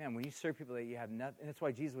 man, when you serve people that you have nothing, and that's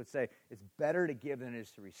why Jesus would say, it's better to give than it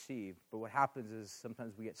is to receive. But what happens is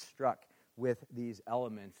sometimes we get struck with these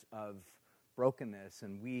elements of brokenness,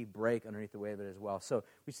 and we break underneath the weight of it as well. So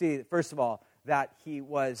we see, first of all, that he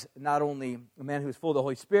was not only a man who was full of the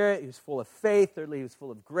Holy Spirit, he was full of faith. Thirdly, he was full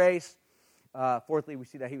of grace. Fourthly, we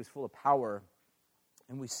see that he was full of power.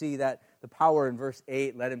 And we see that the power in verse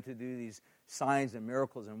 8 led him to do these signs and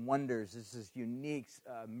miracles and wonders. This is unique,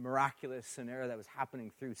 miraculous scenario that was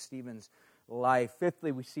happening through Stephen's life.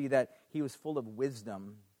 Fifthly, we see that he was full of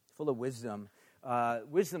wisdom. Wisdom,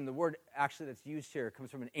 the word actually that's used here,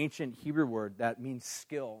 comes from an ancient Hebrew word that means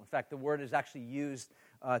skill. In fact, the word is actually used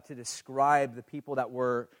to describe the people that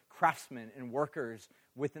were craftsmen and workers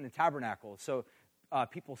within the tabernacle. So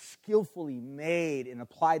people skillfully made and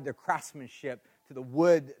applied their craftsmanship to the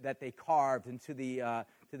wood that they carved and to the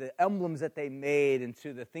emblems that they made and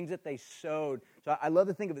to the things that they sewed. So I love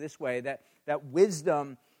to think of it this way, that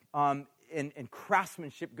wisdom and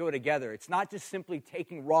craftsmanship go together. It's not just simply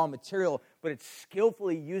taking raw material, but it's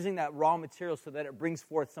skillfully using that raw material so that it brings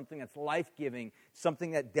forth something that's life-giving,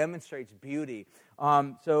 something that demonstrates beauty.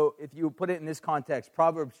 So if you put it in this context,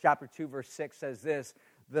 Proverbs chapter 2, verse 6 says this,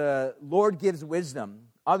 the Lord gives wisdom.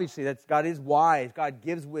 Obviously, that's God is wise. God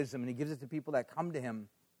gives wisdom, and he gives it to people that come to him.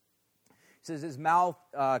 He says his mouth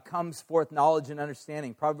comes forth knowledge and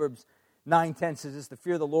understanding. Proverbs 9:10 says this, the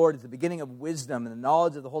fear of the Lord is the beginning of wisdom, and the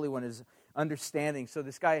knowledge of the Holy One is understanding. So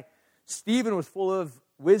this guy, Stephen, was full of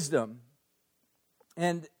wisdom.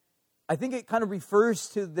 And I think it kind of refers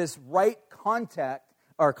to this right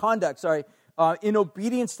conduct, in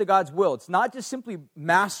obedience to God's will. It's not just simply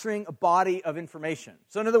mastering a body of information.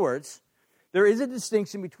 So in other words, there is a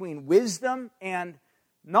distinction between wisdom and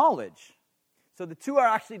knowledge. So the two are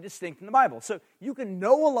actually distinct in the Bible. So you can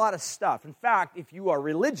know a lot of stuff. In fact, if you are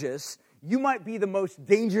religious, you might be the most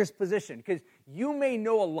dangerous position because you may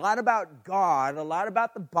know a lot about God, a lot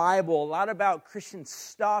about the Bible, a lot about Christian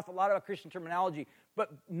stuff, a lot about Christian terminology,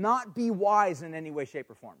 but not be wise in any way,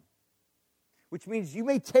 shape, or form. Which means you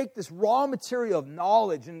may take this raw material of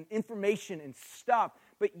knowledge and information and stuff,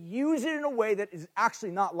 but use it in a way that is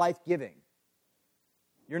actually not life-giving.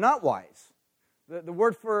 You're not wise. The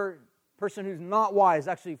word for person who's not wise is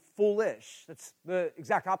actually foolish. That's the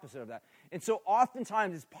exact opposite of that. And so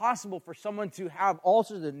oftentimes it's possible for someone to have all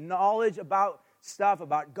sorts of knowledge about stuff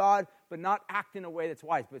about God, but not act in a way that's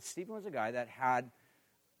wise. But Stephen was a guy that had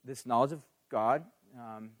this knowledge of God,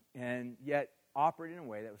 and yet operated in a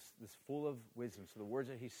way that was full of wisdom. So the words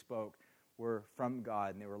that he spoke were from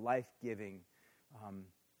God, and they were life-giving.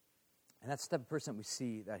 And that's the type of person we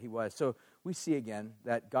see that he was. So we see again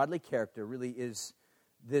that godly character really is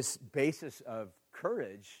this basis of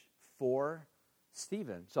courage for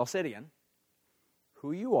Stephen. So I'll say it again.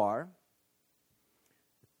 Who you are,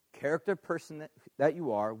 character person that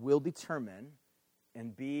you are, will determine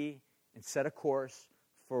and set a course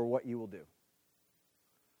for what you will do.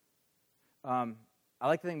 I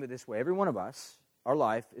like to think of it this way. Every one of us, our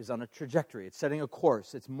life is on a trajectory. It's setting a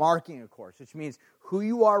course. It's marking a course, which means who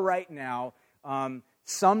you are right now,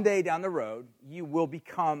 someday down the road, you will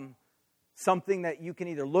become something that you can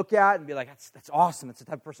either look at and be like, that's awesome, that's the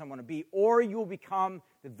type of person I want to be, or you will become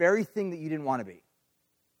the very thing that you didn't want to be.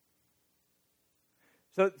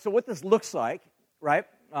 So what this looks like, right,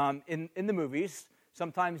 in the movies,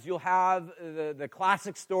 sometimes you'll have the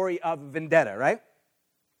classic story of vendetta, right?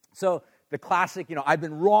 So the classic, I've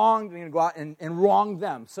been wronged, I'm going to go out and wrong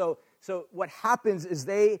them. So what happens is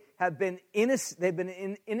they've been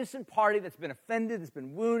an innocent party that's been offended, that's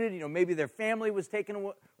been wounded, maybe their family was taken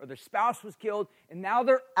away, or their spouse was killed, and now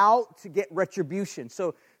they're out to get retribution.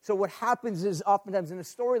 So what happens is oftentimes in the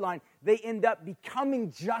storyline, they end up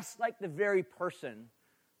becoming just like the very person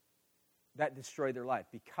that destroyed their life,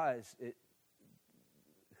 because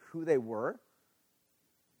who they were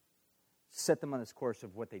set them on this course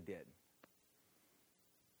of what they did.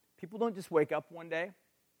 People don't just wake up one day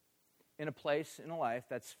in a place, in a life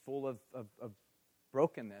that's full of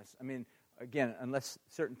brokenness. I mean, again, unless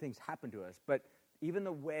certain things happen to us. But even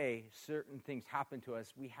the way certain things happen to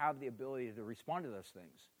us, we have the ability to respond to those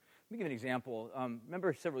things. Let me give you an example.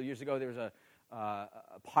 Remember several years ago, there was a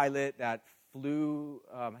pilot that flew,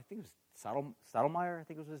 I think it was Stottlemyre, I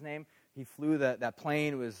think was his name. He flew that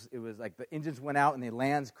plane. It was like the engines went out and they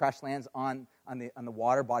crash lands on the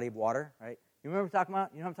water, body of water, right? You remember what I'm talking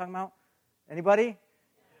about? You know what I'm talking about? Anybody?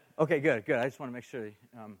 Okay, good. I just want to make sure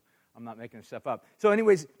I'm not making stuff up. So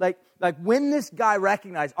anyways, like when this guy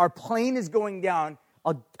recognized our plane is going down,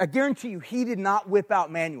 I guarantee you he did not whip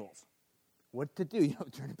out manuals. What to do?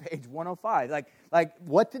 Turn to page 105. Like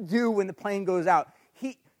what to do when the plane goes out.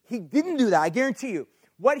 He didn't do that, I guarantee you.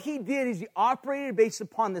 What he did is he operated based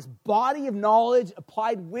upon this body of knowledge,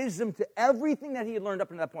 applied wisdom to everything that he had learned up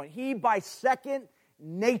to that point. He, by second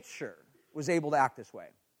nature, was able to act this way.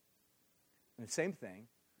 And the same thing,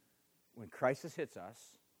 when crisis hits us,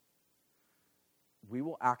 we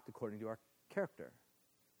will act according to our character.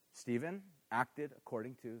 Stephen acted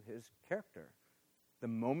according to his character. The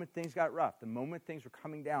moment things got rough, the moment things were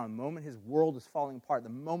coming down, the moment his world was falling apart, the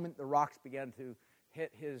moment the rocks began to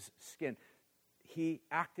hit his skin, he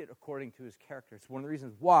acted according to his character. It's one of the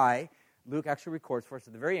reasons why Luke actually records for us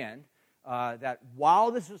at the very end that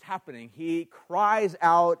while this was happening, he cries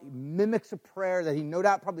out, he mimics a prayer that he no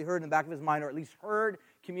doubt probably heard in the back of his mind, or at least heard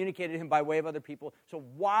communicated to him by way of other people. So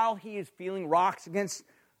while he is feeling rocks against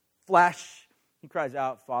flesh, he cries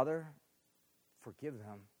out, Father, forgive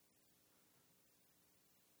them.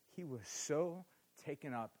 He was so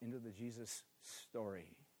taken up into the Jesus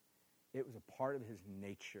story. It was a part of his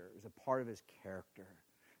nature. It was a part of his character.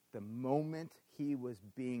 The moment he was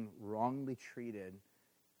being wrongly treated,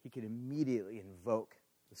 he could immediately invoke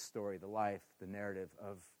the story, the life, the narrative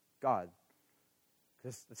of God.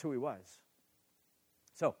 Because that's who he was.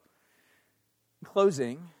 So, in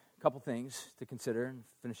closing, a couple things to consider and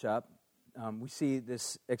finish up. We see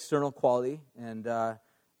this external quality, and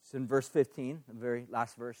it's in verse 15, the very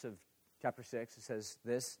last verse of chapter 6. It says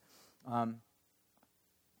this,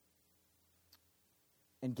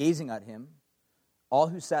 and gazing at him, all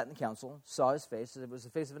who sat in the council saw his face as it was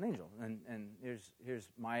the face of an angel. And here's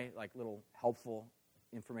my little helpful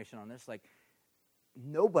information on this.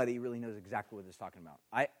 Nobody really knows exactly what it's talking about.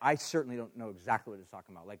 I certainly don't know exactly what it's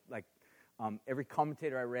talking about. Every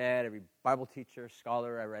commentator I read, every Bible teacher,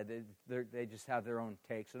 scholar I read, they just have their own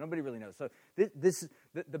take. So nobody really knows. So this is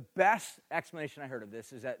the best explanation I heard of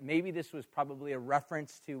this is that maybe this was probably a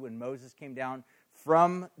reference to when Moses came down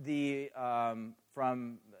from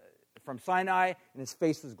Sinai, and his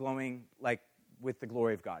face was glowing with the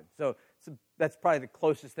glory of God. So that's probably the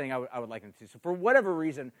closest thing I would liken it to. So for whatever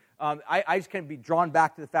reason, I just can be drawn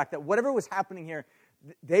back to the fact that whatever was happening here,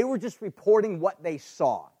 they were just reporting what they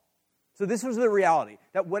saw. So this was the reality,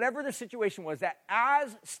 that whatever the situation was, that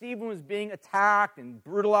as Stephen was being attacked and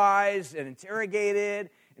brutalized and interrogated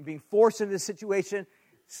and being forced into this situation,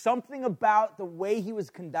 something about the way he was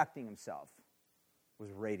conducting himself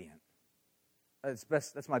was radiant.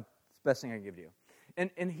 That's my best thing I can give you.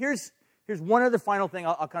 And here's Here's one other final thing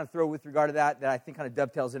I'll kind of throw with regard to that I think kind of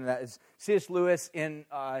dovetails into that is C.S. Lewis in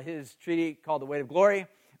his treatise called The Weight of Glory.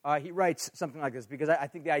 He writes something like this, because I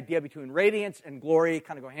think the idea between radiance and glory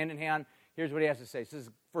kind of go hand in hand. Here's what he has to say. He says,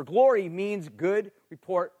 for glory means good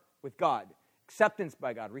report with God, acceptance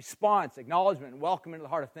by God, response, acknowledgement, and welcome into the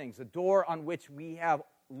heart of things, the door on which we have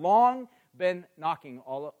long been knocking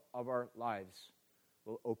all of our lives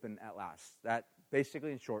will open at last. That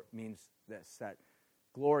basically, in short, means this, that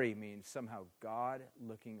glory means somehow God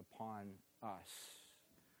looking upon us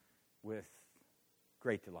with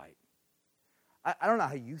great delight. I don't know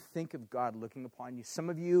how you think of God looking upon you. Some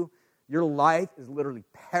of you, your life is literally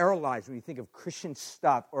paralyzed when you think of Christian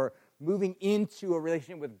stuff or moving into a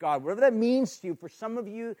relationship with God. Whatever that means to you, for some of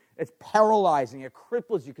you, it's paralyzing. It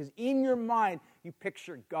cripples you because in your mind, you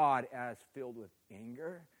picture God as filled with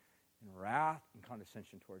anger and wrath and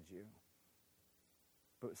condescension towards you.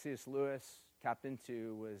 But what C.S. Lewis tapped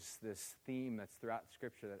into was this theme that's throughout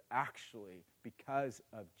Scripture, that actually, because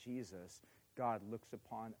of Jesus, God looks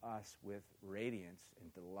upon us with radiance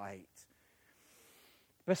and delight.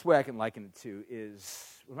 The best way I can liken it to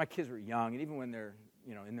is when my kids were young, and even when they're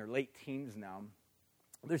in their late teens now,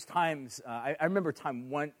 there's times, I remember a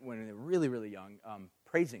time when they were really, really young,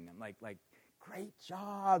 praising them, like, great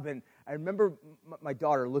job. And I remember my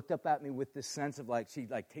daughter looked up at me with this sense of she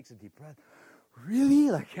takes a deep breath. Really?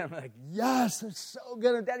 I'm like, yes, that's so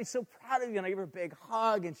good. And Daddy's so proud of you. And I give her a big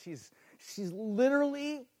hug, and she's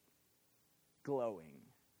literally glowing,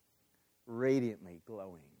 radiantly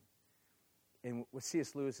glowing. And what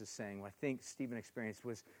C.S. Lewis is saying, what I think Stephen experienced,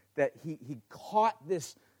 was that he caught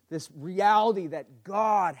this reality that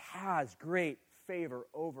God has great favor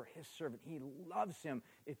over his servant. He loves him.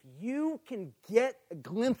 If you can get a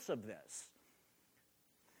glimpse of this,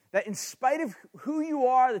 that in spite of who you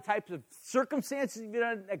are, the types of circumstances you've been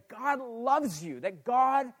in, that God loves you, that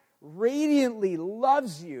God radiantly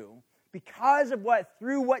loves you because of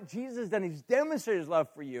through what Jesus has done, he's demonstrated his love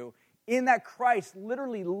for you, in that Christ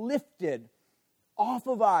literally lifted off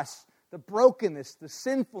of us the brokenness, the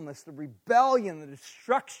sinfulness, the rebellion, the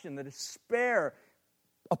destruction, the despair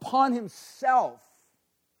upon himself.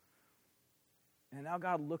 And now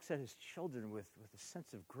God looks at his children with a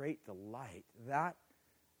sense of great delight.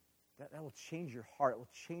 That will change your heart. It will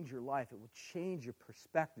change your life. It will change your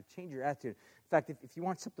perspective, change your attitude. In fact, if you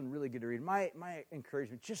want something really good to read, my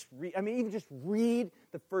encouragement, just read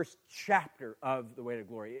the first chapter of The Weight of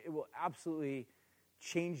Glory. It will absolutely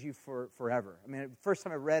change you forever. The first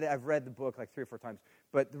time I've read the book like 3 or 4 times,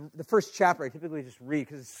 but the first chapter I typically just read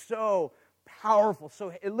because it's so powerful.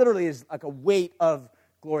 So it literally is like a weight of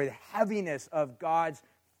glory, the heaviness of God's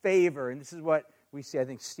favor. And this is what we see. I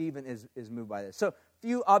think Stephen is moved by this. So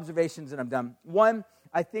few observations and I'm done. One,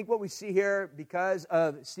 I think what we see here, because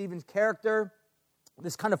of Stephen's character,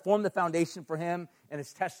 this kind of formed the foundation for him and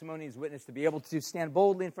his testimony, his witness, to be able to stand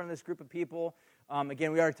boldly in front of this group of people.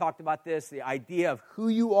 Again, we already talked about this. The idea of who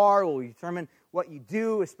you are will determine what you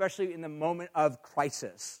do, especially in the moment of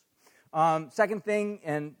crisis. Second thing,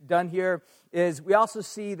 and done here, is we also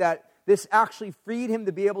see that this actually freed him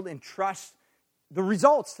to be able to entrust the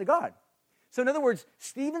results to God. So in other words,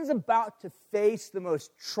 Stephen's about to face the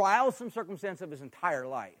most trialsome circumstance of his entire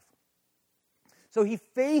life. So he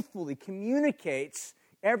faithfully communicates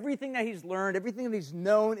everything that he's learned, everything that he's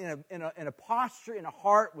known in a posture, in a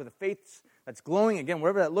heart, with a faith that's glowing, again,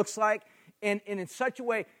 whatever that looks like, and in such a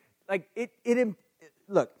way,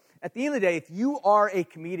 look, at the end of the day, if you are a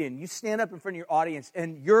comedian, you stand up in front of your audience,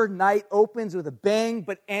 and your night opens with a bang,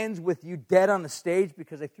 but ends with you dead on the stage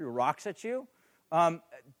because they threw rocks at you,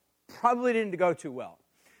 probably didn't go too well.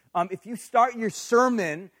 If you start your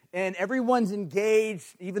sermon and everyone's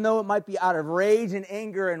engaged, even though it might be out of rage and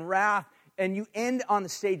anger and wrath, and you end on the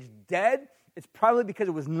stage dead, it's probably because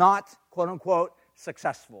it was not, quote unquote,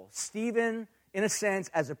 successful. Stephen, in a sense,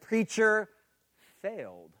 as a preacher,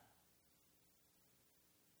 failed.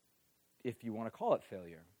 If you want to call it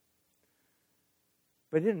failure.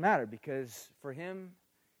 But it didn't matter, because for him,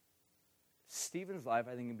 Stephen's life,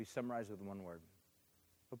 I think, can be summarized with one word: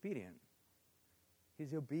 obedient.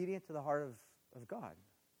 He's obedient to the heart of God.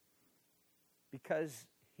 Because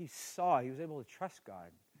he was able to trust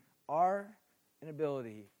God. Our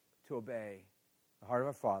inability to obey the heart of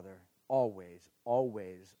our Father always,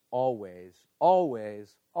 always, always,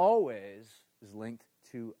 always, always is linked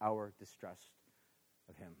to our distrust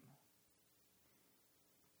of him.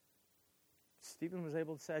 Stephen was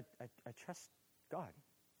able to say, I trust God.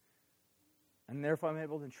 And therefore I'm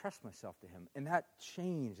able to entrust myself to him. And that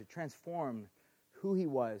changed, it transformed who he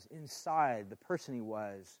was inside, the person he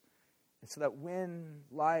was. And so that when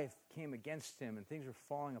life came against him and things were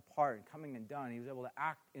falling apart and coming undone, he was able to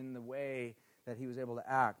act in the way that he was able to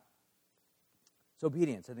act. So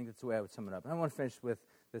obedience, I think that's the way I would sum it up. And I want to finish with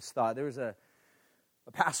this thought. There was a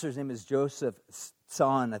pastor, his name is Joseph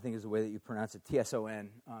Tson, I think is the way that you pronounce it, Tson.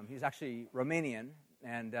 He's actually Romanian,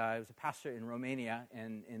 and he was a pastor in Romania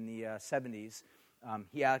in the 70s.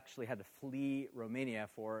 He actually had to flee Romania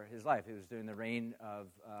for his life. It was during the reign of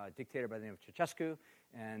a dictator by the name of Ceausescu,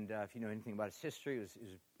 and if you know anything about his history, it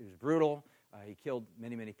was brutal. He killed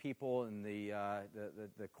many, many people, and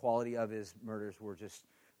the quality of his murders were just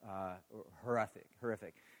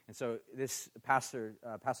horrific. And so this Pastor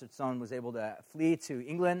Tson was able to flee to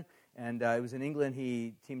England, and it was in England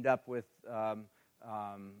he teamed up with a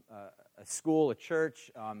school, a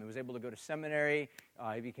church. He was able to go to seminary.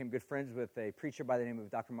 He became good friends with a preacher by the name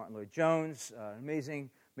of Dr. Martin Lloyd-Jones, amazing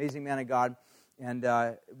man of God. And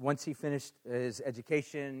once he finished his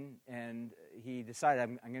education, and he decided,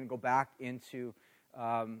 I'm going to go back into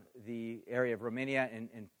the area of Romania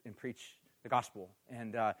and preach the gospel.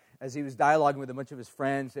 And as he was dialoguing with a bunch of his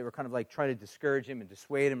friends, they were kind of like trying to discourage him and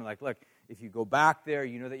dissuade him. Like, look, if you go back there,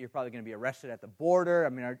 you know that you're probably going to be arrested at the border. I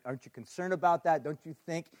mean, aren't you concerned about that? Don't you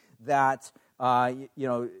think that,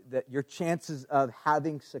 that your chances of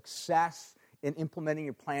having success in implementing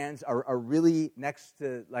your plans are really next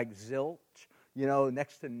to like zilch,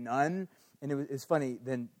 next to none? And it's funny,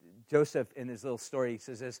 then Joseph, in his little story, he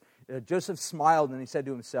says this, Joseph smiled and he said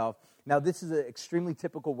to himself, now this is an extremely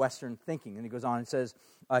typical Western thinking. And he goes on and says,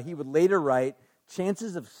 he would later write,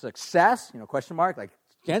 chances of success, question mark, like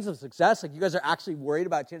chances of success, like you guys are actually worried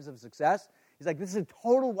about chances of success? He's like, this is a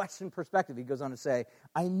total Western perspective. He goes on to say,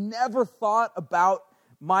 I never thought about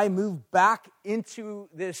my move back into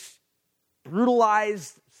this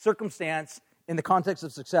brutalized circumstance in the context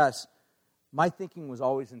of success. My thinking was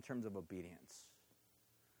always in terms of obedience.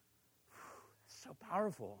 So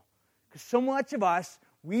powerful. Because so much of us,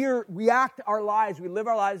 we live our lives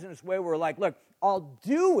in this way where we're like, look, I'll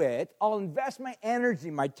do it, I'll invest my energy,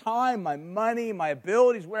 my time, my money, my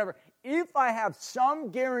abilities, whatever, if I have some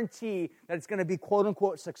guarantee that it's going to be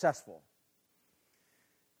quote-unquote successful.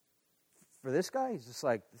 For this guy, he's just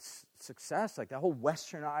like, success, like that whole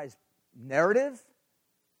westernized narrative,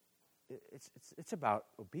 it's about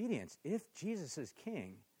obedience. If Jesus is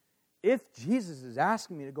king, if Jesus is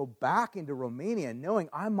asking me to go back into Romania knowing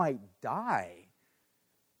I might die,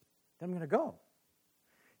 then I'm going to go.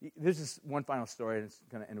 There's this one final story, and it's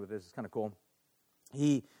going to end with this. It's kind of cool.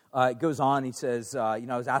 He goes on, he says, I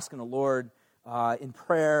was asking the Lord in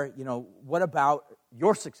prayer, what about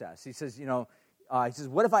your success? He says,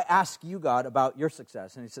 what if I ask you, God, about your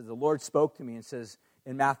success? And he says, the Lord spoke to me and says,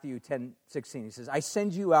 in Matthew 10:16, he says, I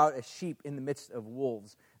send you out as sheep in the midst of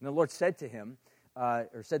wolves. And the Lord said to him,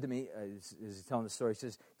 said to me, as he's telling the story, he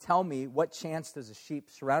says, tell me, what chance does a sheep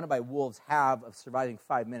surrounded by wolves have of surviving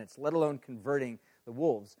 5 minutes, let alone converting the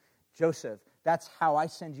wolves? Joseph, that's how I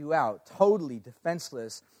send you out, totally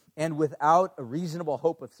defenseless and without a reasonable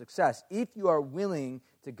hope of success. If you are willing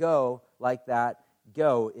to go like that,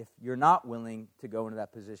 go. If you're not willing to go into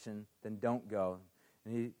that position, then don't go.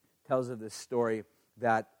 And he tells of this story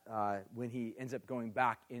that when he ends up going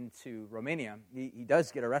back into Romania, he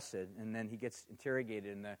does get arrested, and then he gets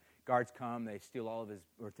interrogated, and the guards come, they steal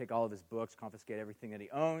take all of his books, confiscate everything that he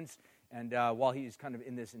owns, and while he's kind of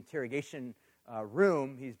in this interrogation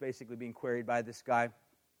room, he's basically being queried by this guy,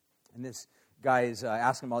 and this guy is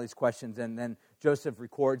asking him all these questions, and then Joseph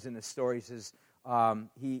records in the story, he says,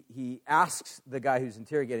 he asks the guy who's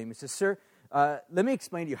interrogating him, he says, sir, let me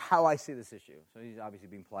explain to you how I see this issue. So he's obviously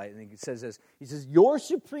being polite, and he says this. He says, your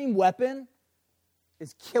supreme weapon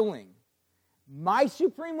is killing. My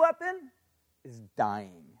supreme weapon is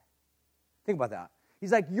dying. Think about that.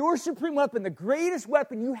 He's like, your supreme weapon, the greatest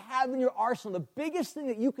weapon you have in your arsenal, the biggest thing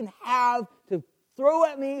that you can have to throw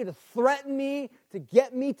at me, to threaten me, to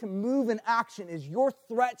get me to move in action is your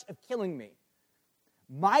threats of killing me.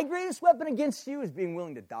 My greatest weapon against you is being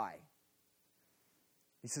willing to die.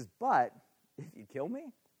 He says, but if you kill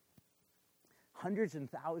me, hundreds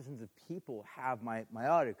and thousands of people have my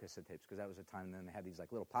audio cassette tapes, because that was a time then they had these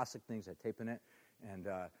like little plastic things that had tape in it, and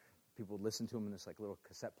people would listen to them in this like little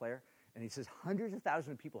cassette player. And he says, hundreds of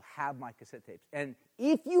thousands of people have my cassette tapes. And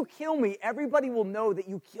if you kill me, everybody will know that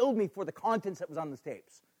you killed me for the contents that was on those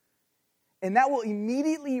tapes. And that will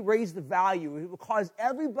immediately raise the value. It will cause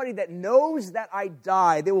everybody that knows that I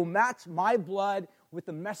died, they will match my blood with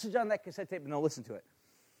the message on that cassette tape, and they'll listen to it.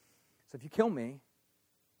 So if you kill me,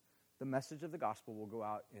 the message of the gospel will go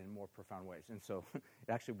out in more profound ways. And so it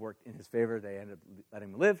actually worked in his favor. They ended up letting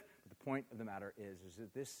him live. But the point of the matter is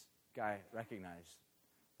that this guy recognized,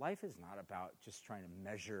 life is not about just trying to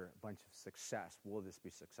measure a bunch of success. Will this be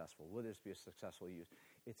successful? Will this be a successful use?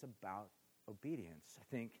 It's about obedience. I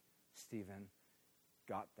think Stephen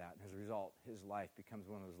got that. And as a result, his life becomes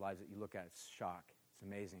one of those lives that you look at, it's shock. It's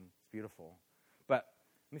amazing. It's beautiful. But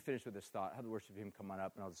let me finish with this thought. I have the worship team come on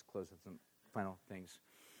up, and I'll just close with some final things.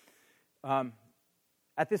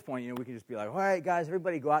 At this point, we can just be like, all right, guys,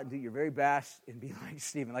 everybody go out and do your very best and be like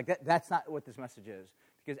Stephen. Like that's not what this message is.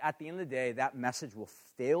 Because at the end of the day, that message will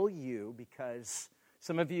fail you because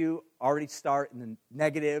some of you already start in the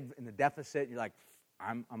negative, in the deficit. You're like,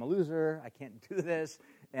 I'm a loser. I can't do this.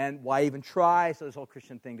 And why even try? So this whole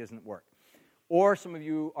Christian thing doesn't work. Or some of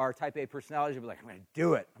you are type A personalities. You'll be like, I'm going to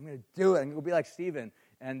do it. I'm going to do it. I'm going to be like Stephen.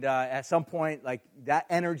 And at some point, like that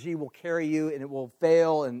energy will carry you, and it will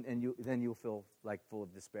fail, and then you'll feel like full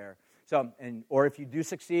of despair. Or if you do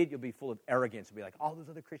succeed, you'll be full of arrogance. You'll be like, all those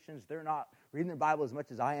other Christians, they're not reading their Bible as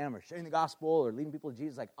much as I am, or sharing the gospel, or leading people to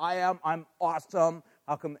Jesus like I am. I'm awesome.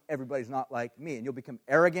 How come everybody's not like me? And you'll become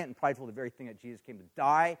arrogant and prideful, the very thing that Jesus came to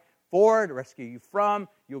die for, to rescue you from.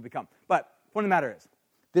 You'll become. But the point of the matter is,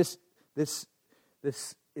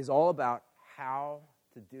 this is all about how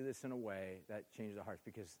to do this in a way that changes our hearts.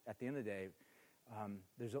 Because at the end of the day,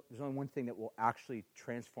 there's only one thing that will actually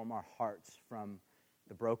transform our hearts from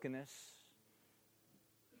the brokenness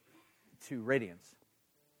to radiance,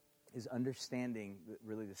 is understanding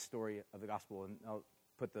really the story of the gospel. And I'll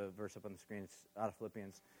put the verse up on the screen. It's out of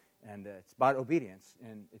Philippians, and it's about obedience.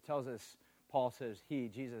 And it tells us, Paul says,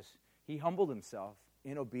 Jesus, he humbled himself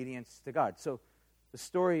in obedience to God. So the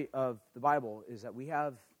story of the Bible is that we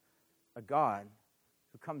have a God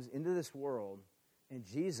who comes into this world, and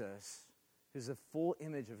Jesus, who's the full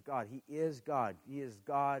image of God. He is God. He is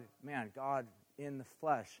God, God in the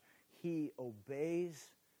flesh. He obeys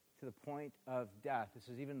to the point of death. This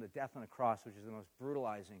is even the death on a cross, which is the most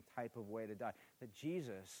brutalizing type of way to die. That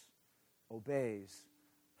Jesus obeys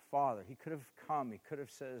the Father. He could have come. He could have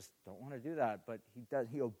said, don't want to do that, but he does.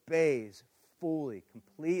 He obeys fully,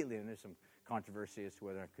 completely, and there's some controversy as to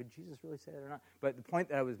whether could Jesus really say that or not. But the point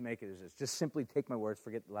that I was making is this. Just simply take my words,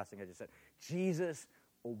 forget the last thing I just said. Jesus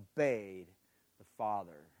obeyed the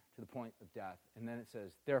Father to the point of death. And then it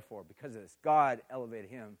says, therefore, because of this, God elevated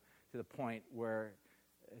him to the point where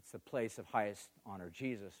it's the place of highest honor.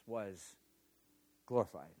 Jesus was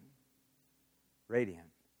glorified, radiant,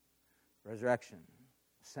 resurrection,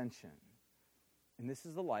 ascension. And this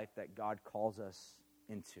is the life that God calls us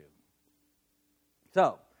into.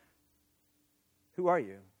 So, who are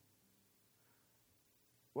you?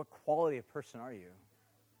 What quality of person are you?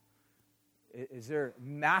 Is there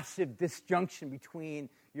massive disjunction between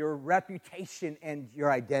your reputation and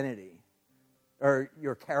your identity or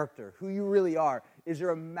your character, who you really are? Is there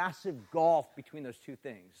a massive gulf between those two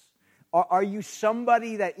things? Are you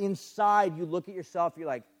somebody that inside you look at yourself, you're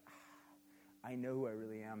like, I know who I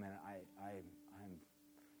really am, and I'm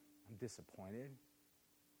disappointed.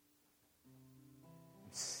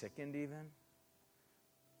 I'm sickened even.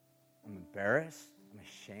 I'm embarrassed. I'm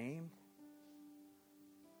ashamed.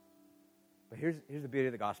 But here's the beauty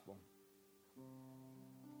of the gospel.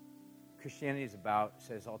 Christianity is about, it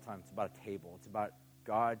says all the time, it's about a table. It's about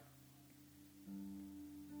God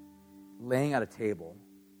laying out a table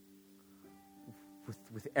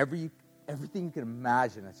with everything you can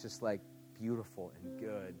imagine that's just like beautiful and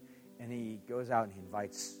good. And he goes out and he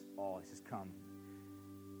invites all. He says, come.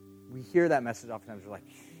 We hear that message oftentimes. We're like,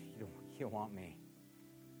 you don't want me.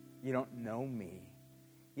 You don't know me.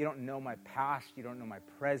 You don't know my past. You don't know my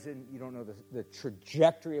present. You don't know the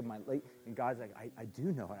trajectory of my life. And God's like, I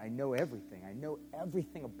do know it. I know everything. I know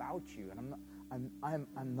everything about you. And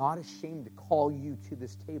I'm not ashamed to call you to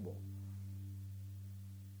this table.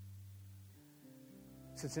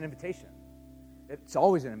 So it's an invitation. It's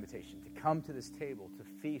always an invitation to come to this table, to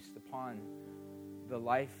feast upon the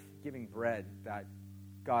life-giving bread that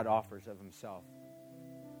God offers of himself,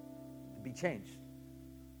 to be changed.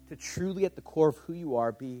 To truly at the core of who you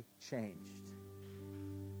are, be changed.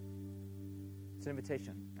 It's an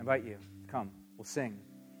invitation. I invite you to come. We'll sing.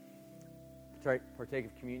 Partake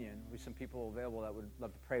of communion. We have some people available that would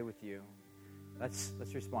love to pray with you. Let's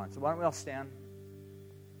respond. So why don't we all stand?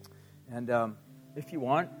 And if you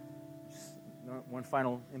want, just one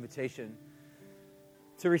final invitation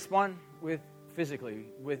to respond physically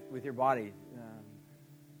with your body.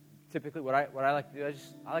 Typically, what I like to do,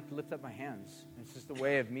 I like to lift up my hands. It's just a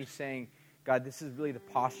way of me saying, God, this is really the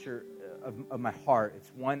posture of my heart. It's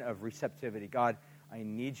one of receptivity. God, I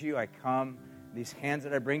need you. I come. These hands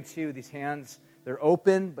that I bring to you, these hands, they're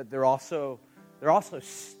open, but they're also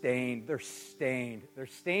stained. They're stained. They're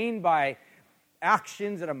stained by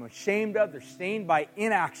actions that I'm ashamed of. They're stained by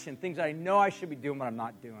inaction, things that I know I should be doing, but I'm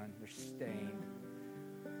not doing. They're stained.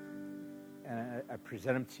 And I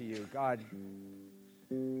present them to you. God,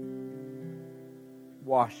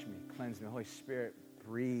 wash me, cleanse me. Holy Spirit,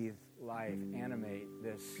 breathe life, animate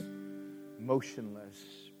this motionless,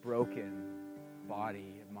 broken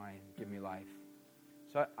body of mine. Give me life.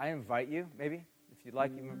 So I invite you, maybe, if you'd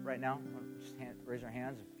like, even right now, just raise your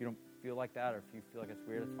hands. If you don't feel like that, or if you feel like it's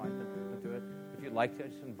weird, it's fine. Don't do it. If you'd like to, I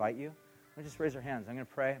just invite you. Just raise your hands. I'm going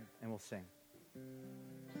to pray, and we'll sing.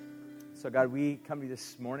 So, God, we come to you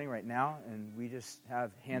this morning right now, and we just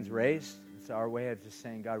have hands raised. It's our way of just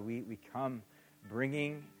saying, God, we come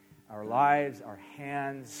bringing our lives, our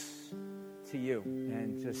hands to you,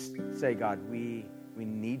 and just say, God, we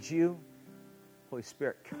need you. Holy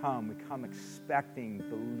Spirit, come. We come expecting,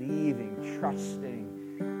 believing,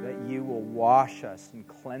 trusting that you will wash us and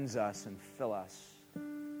cleanse us and fill us.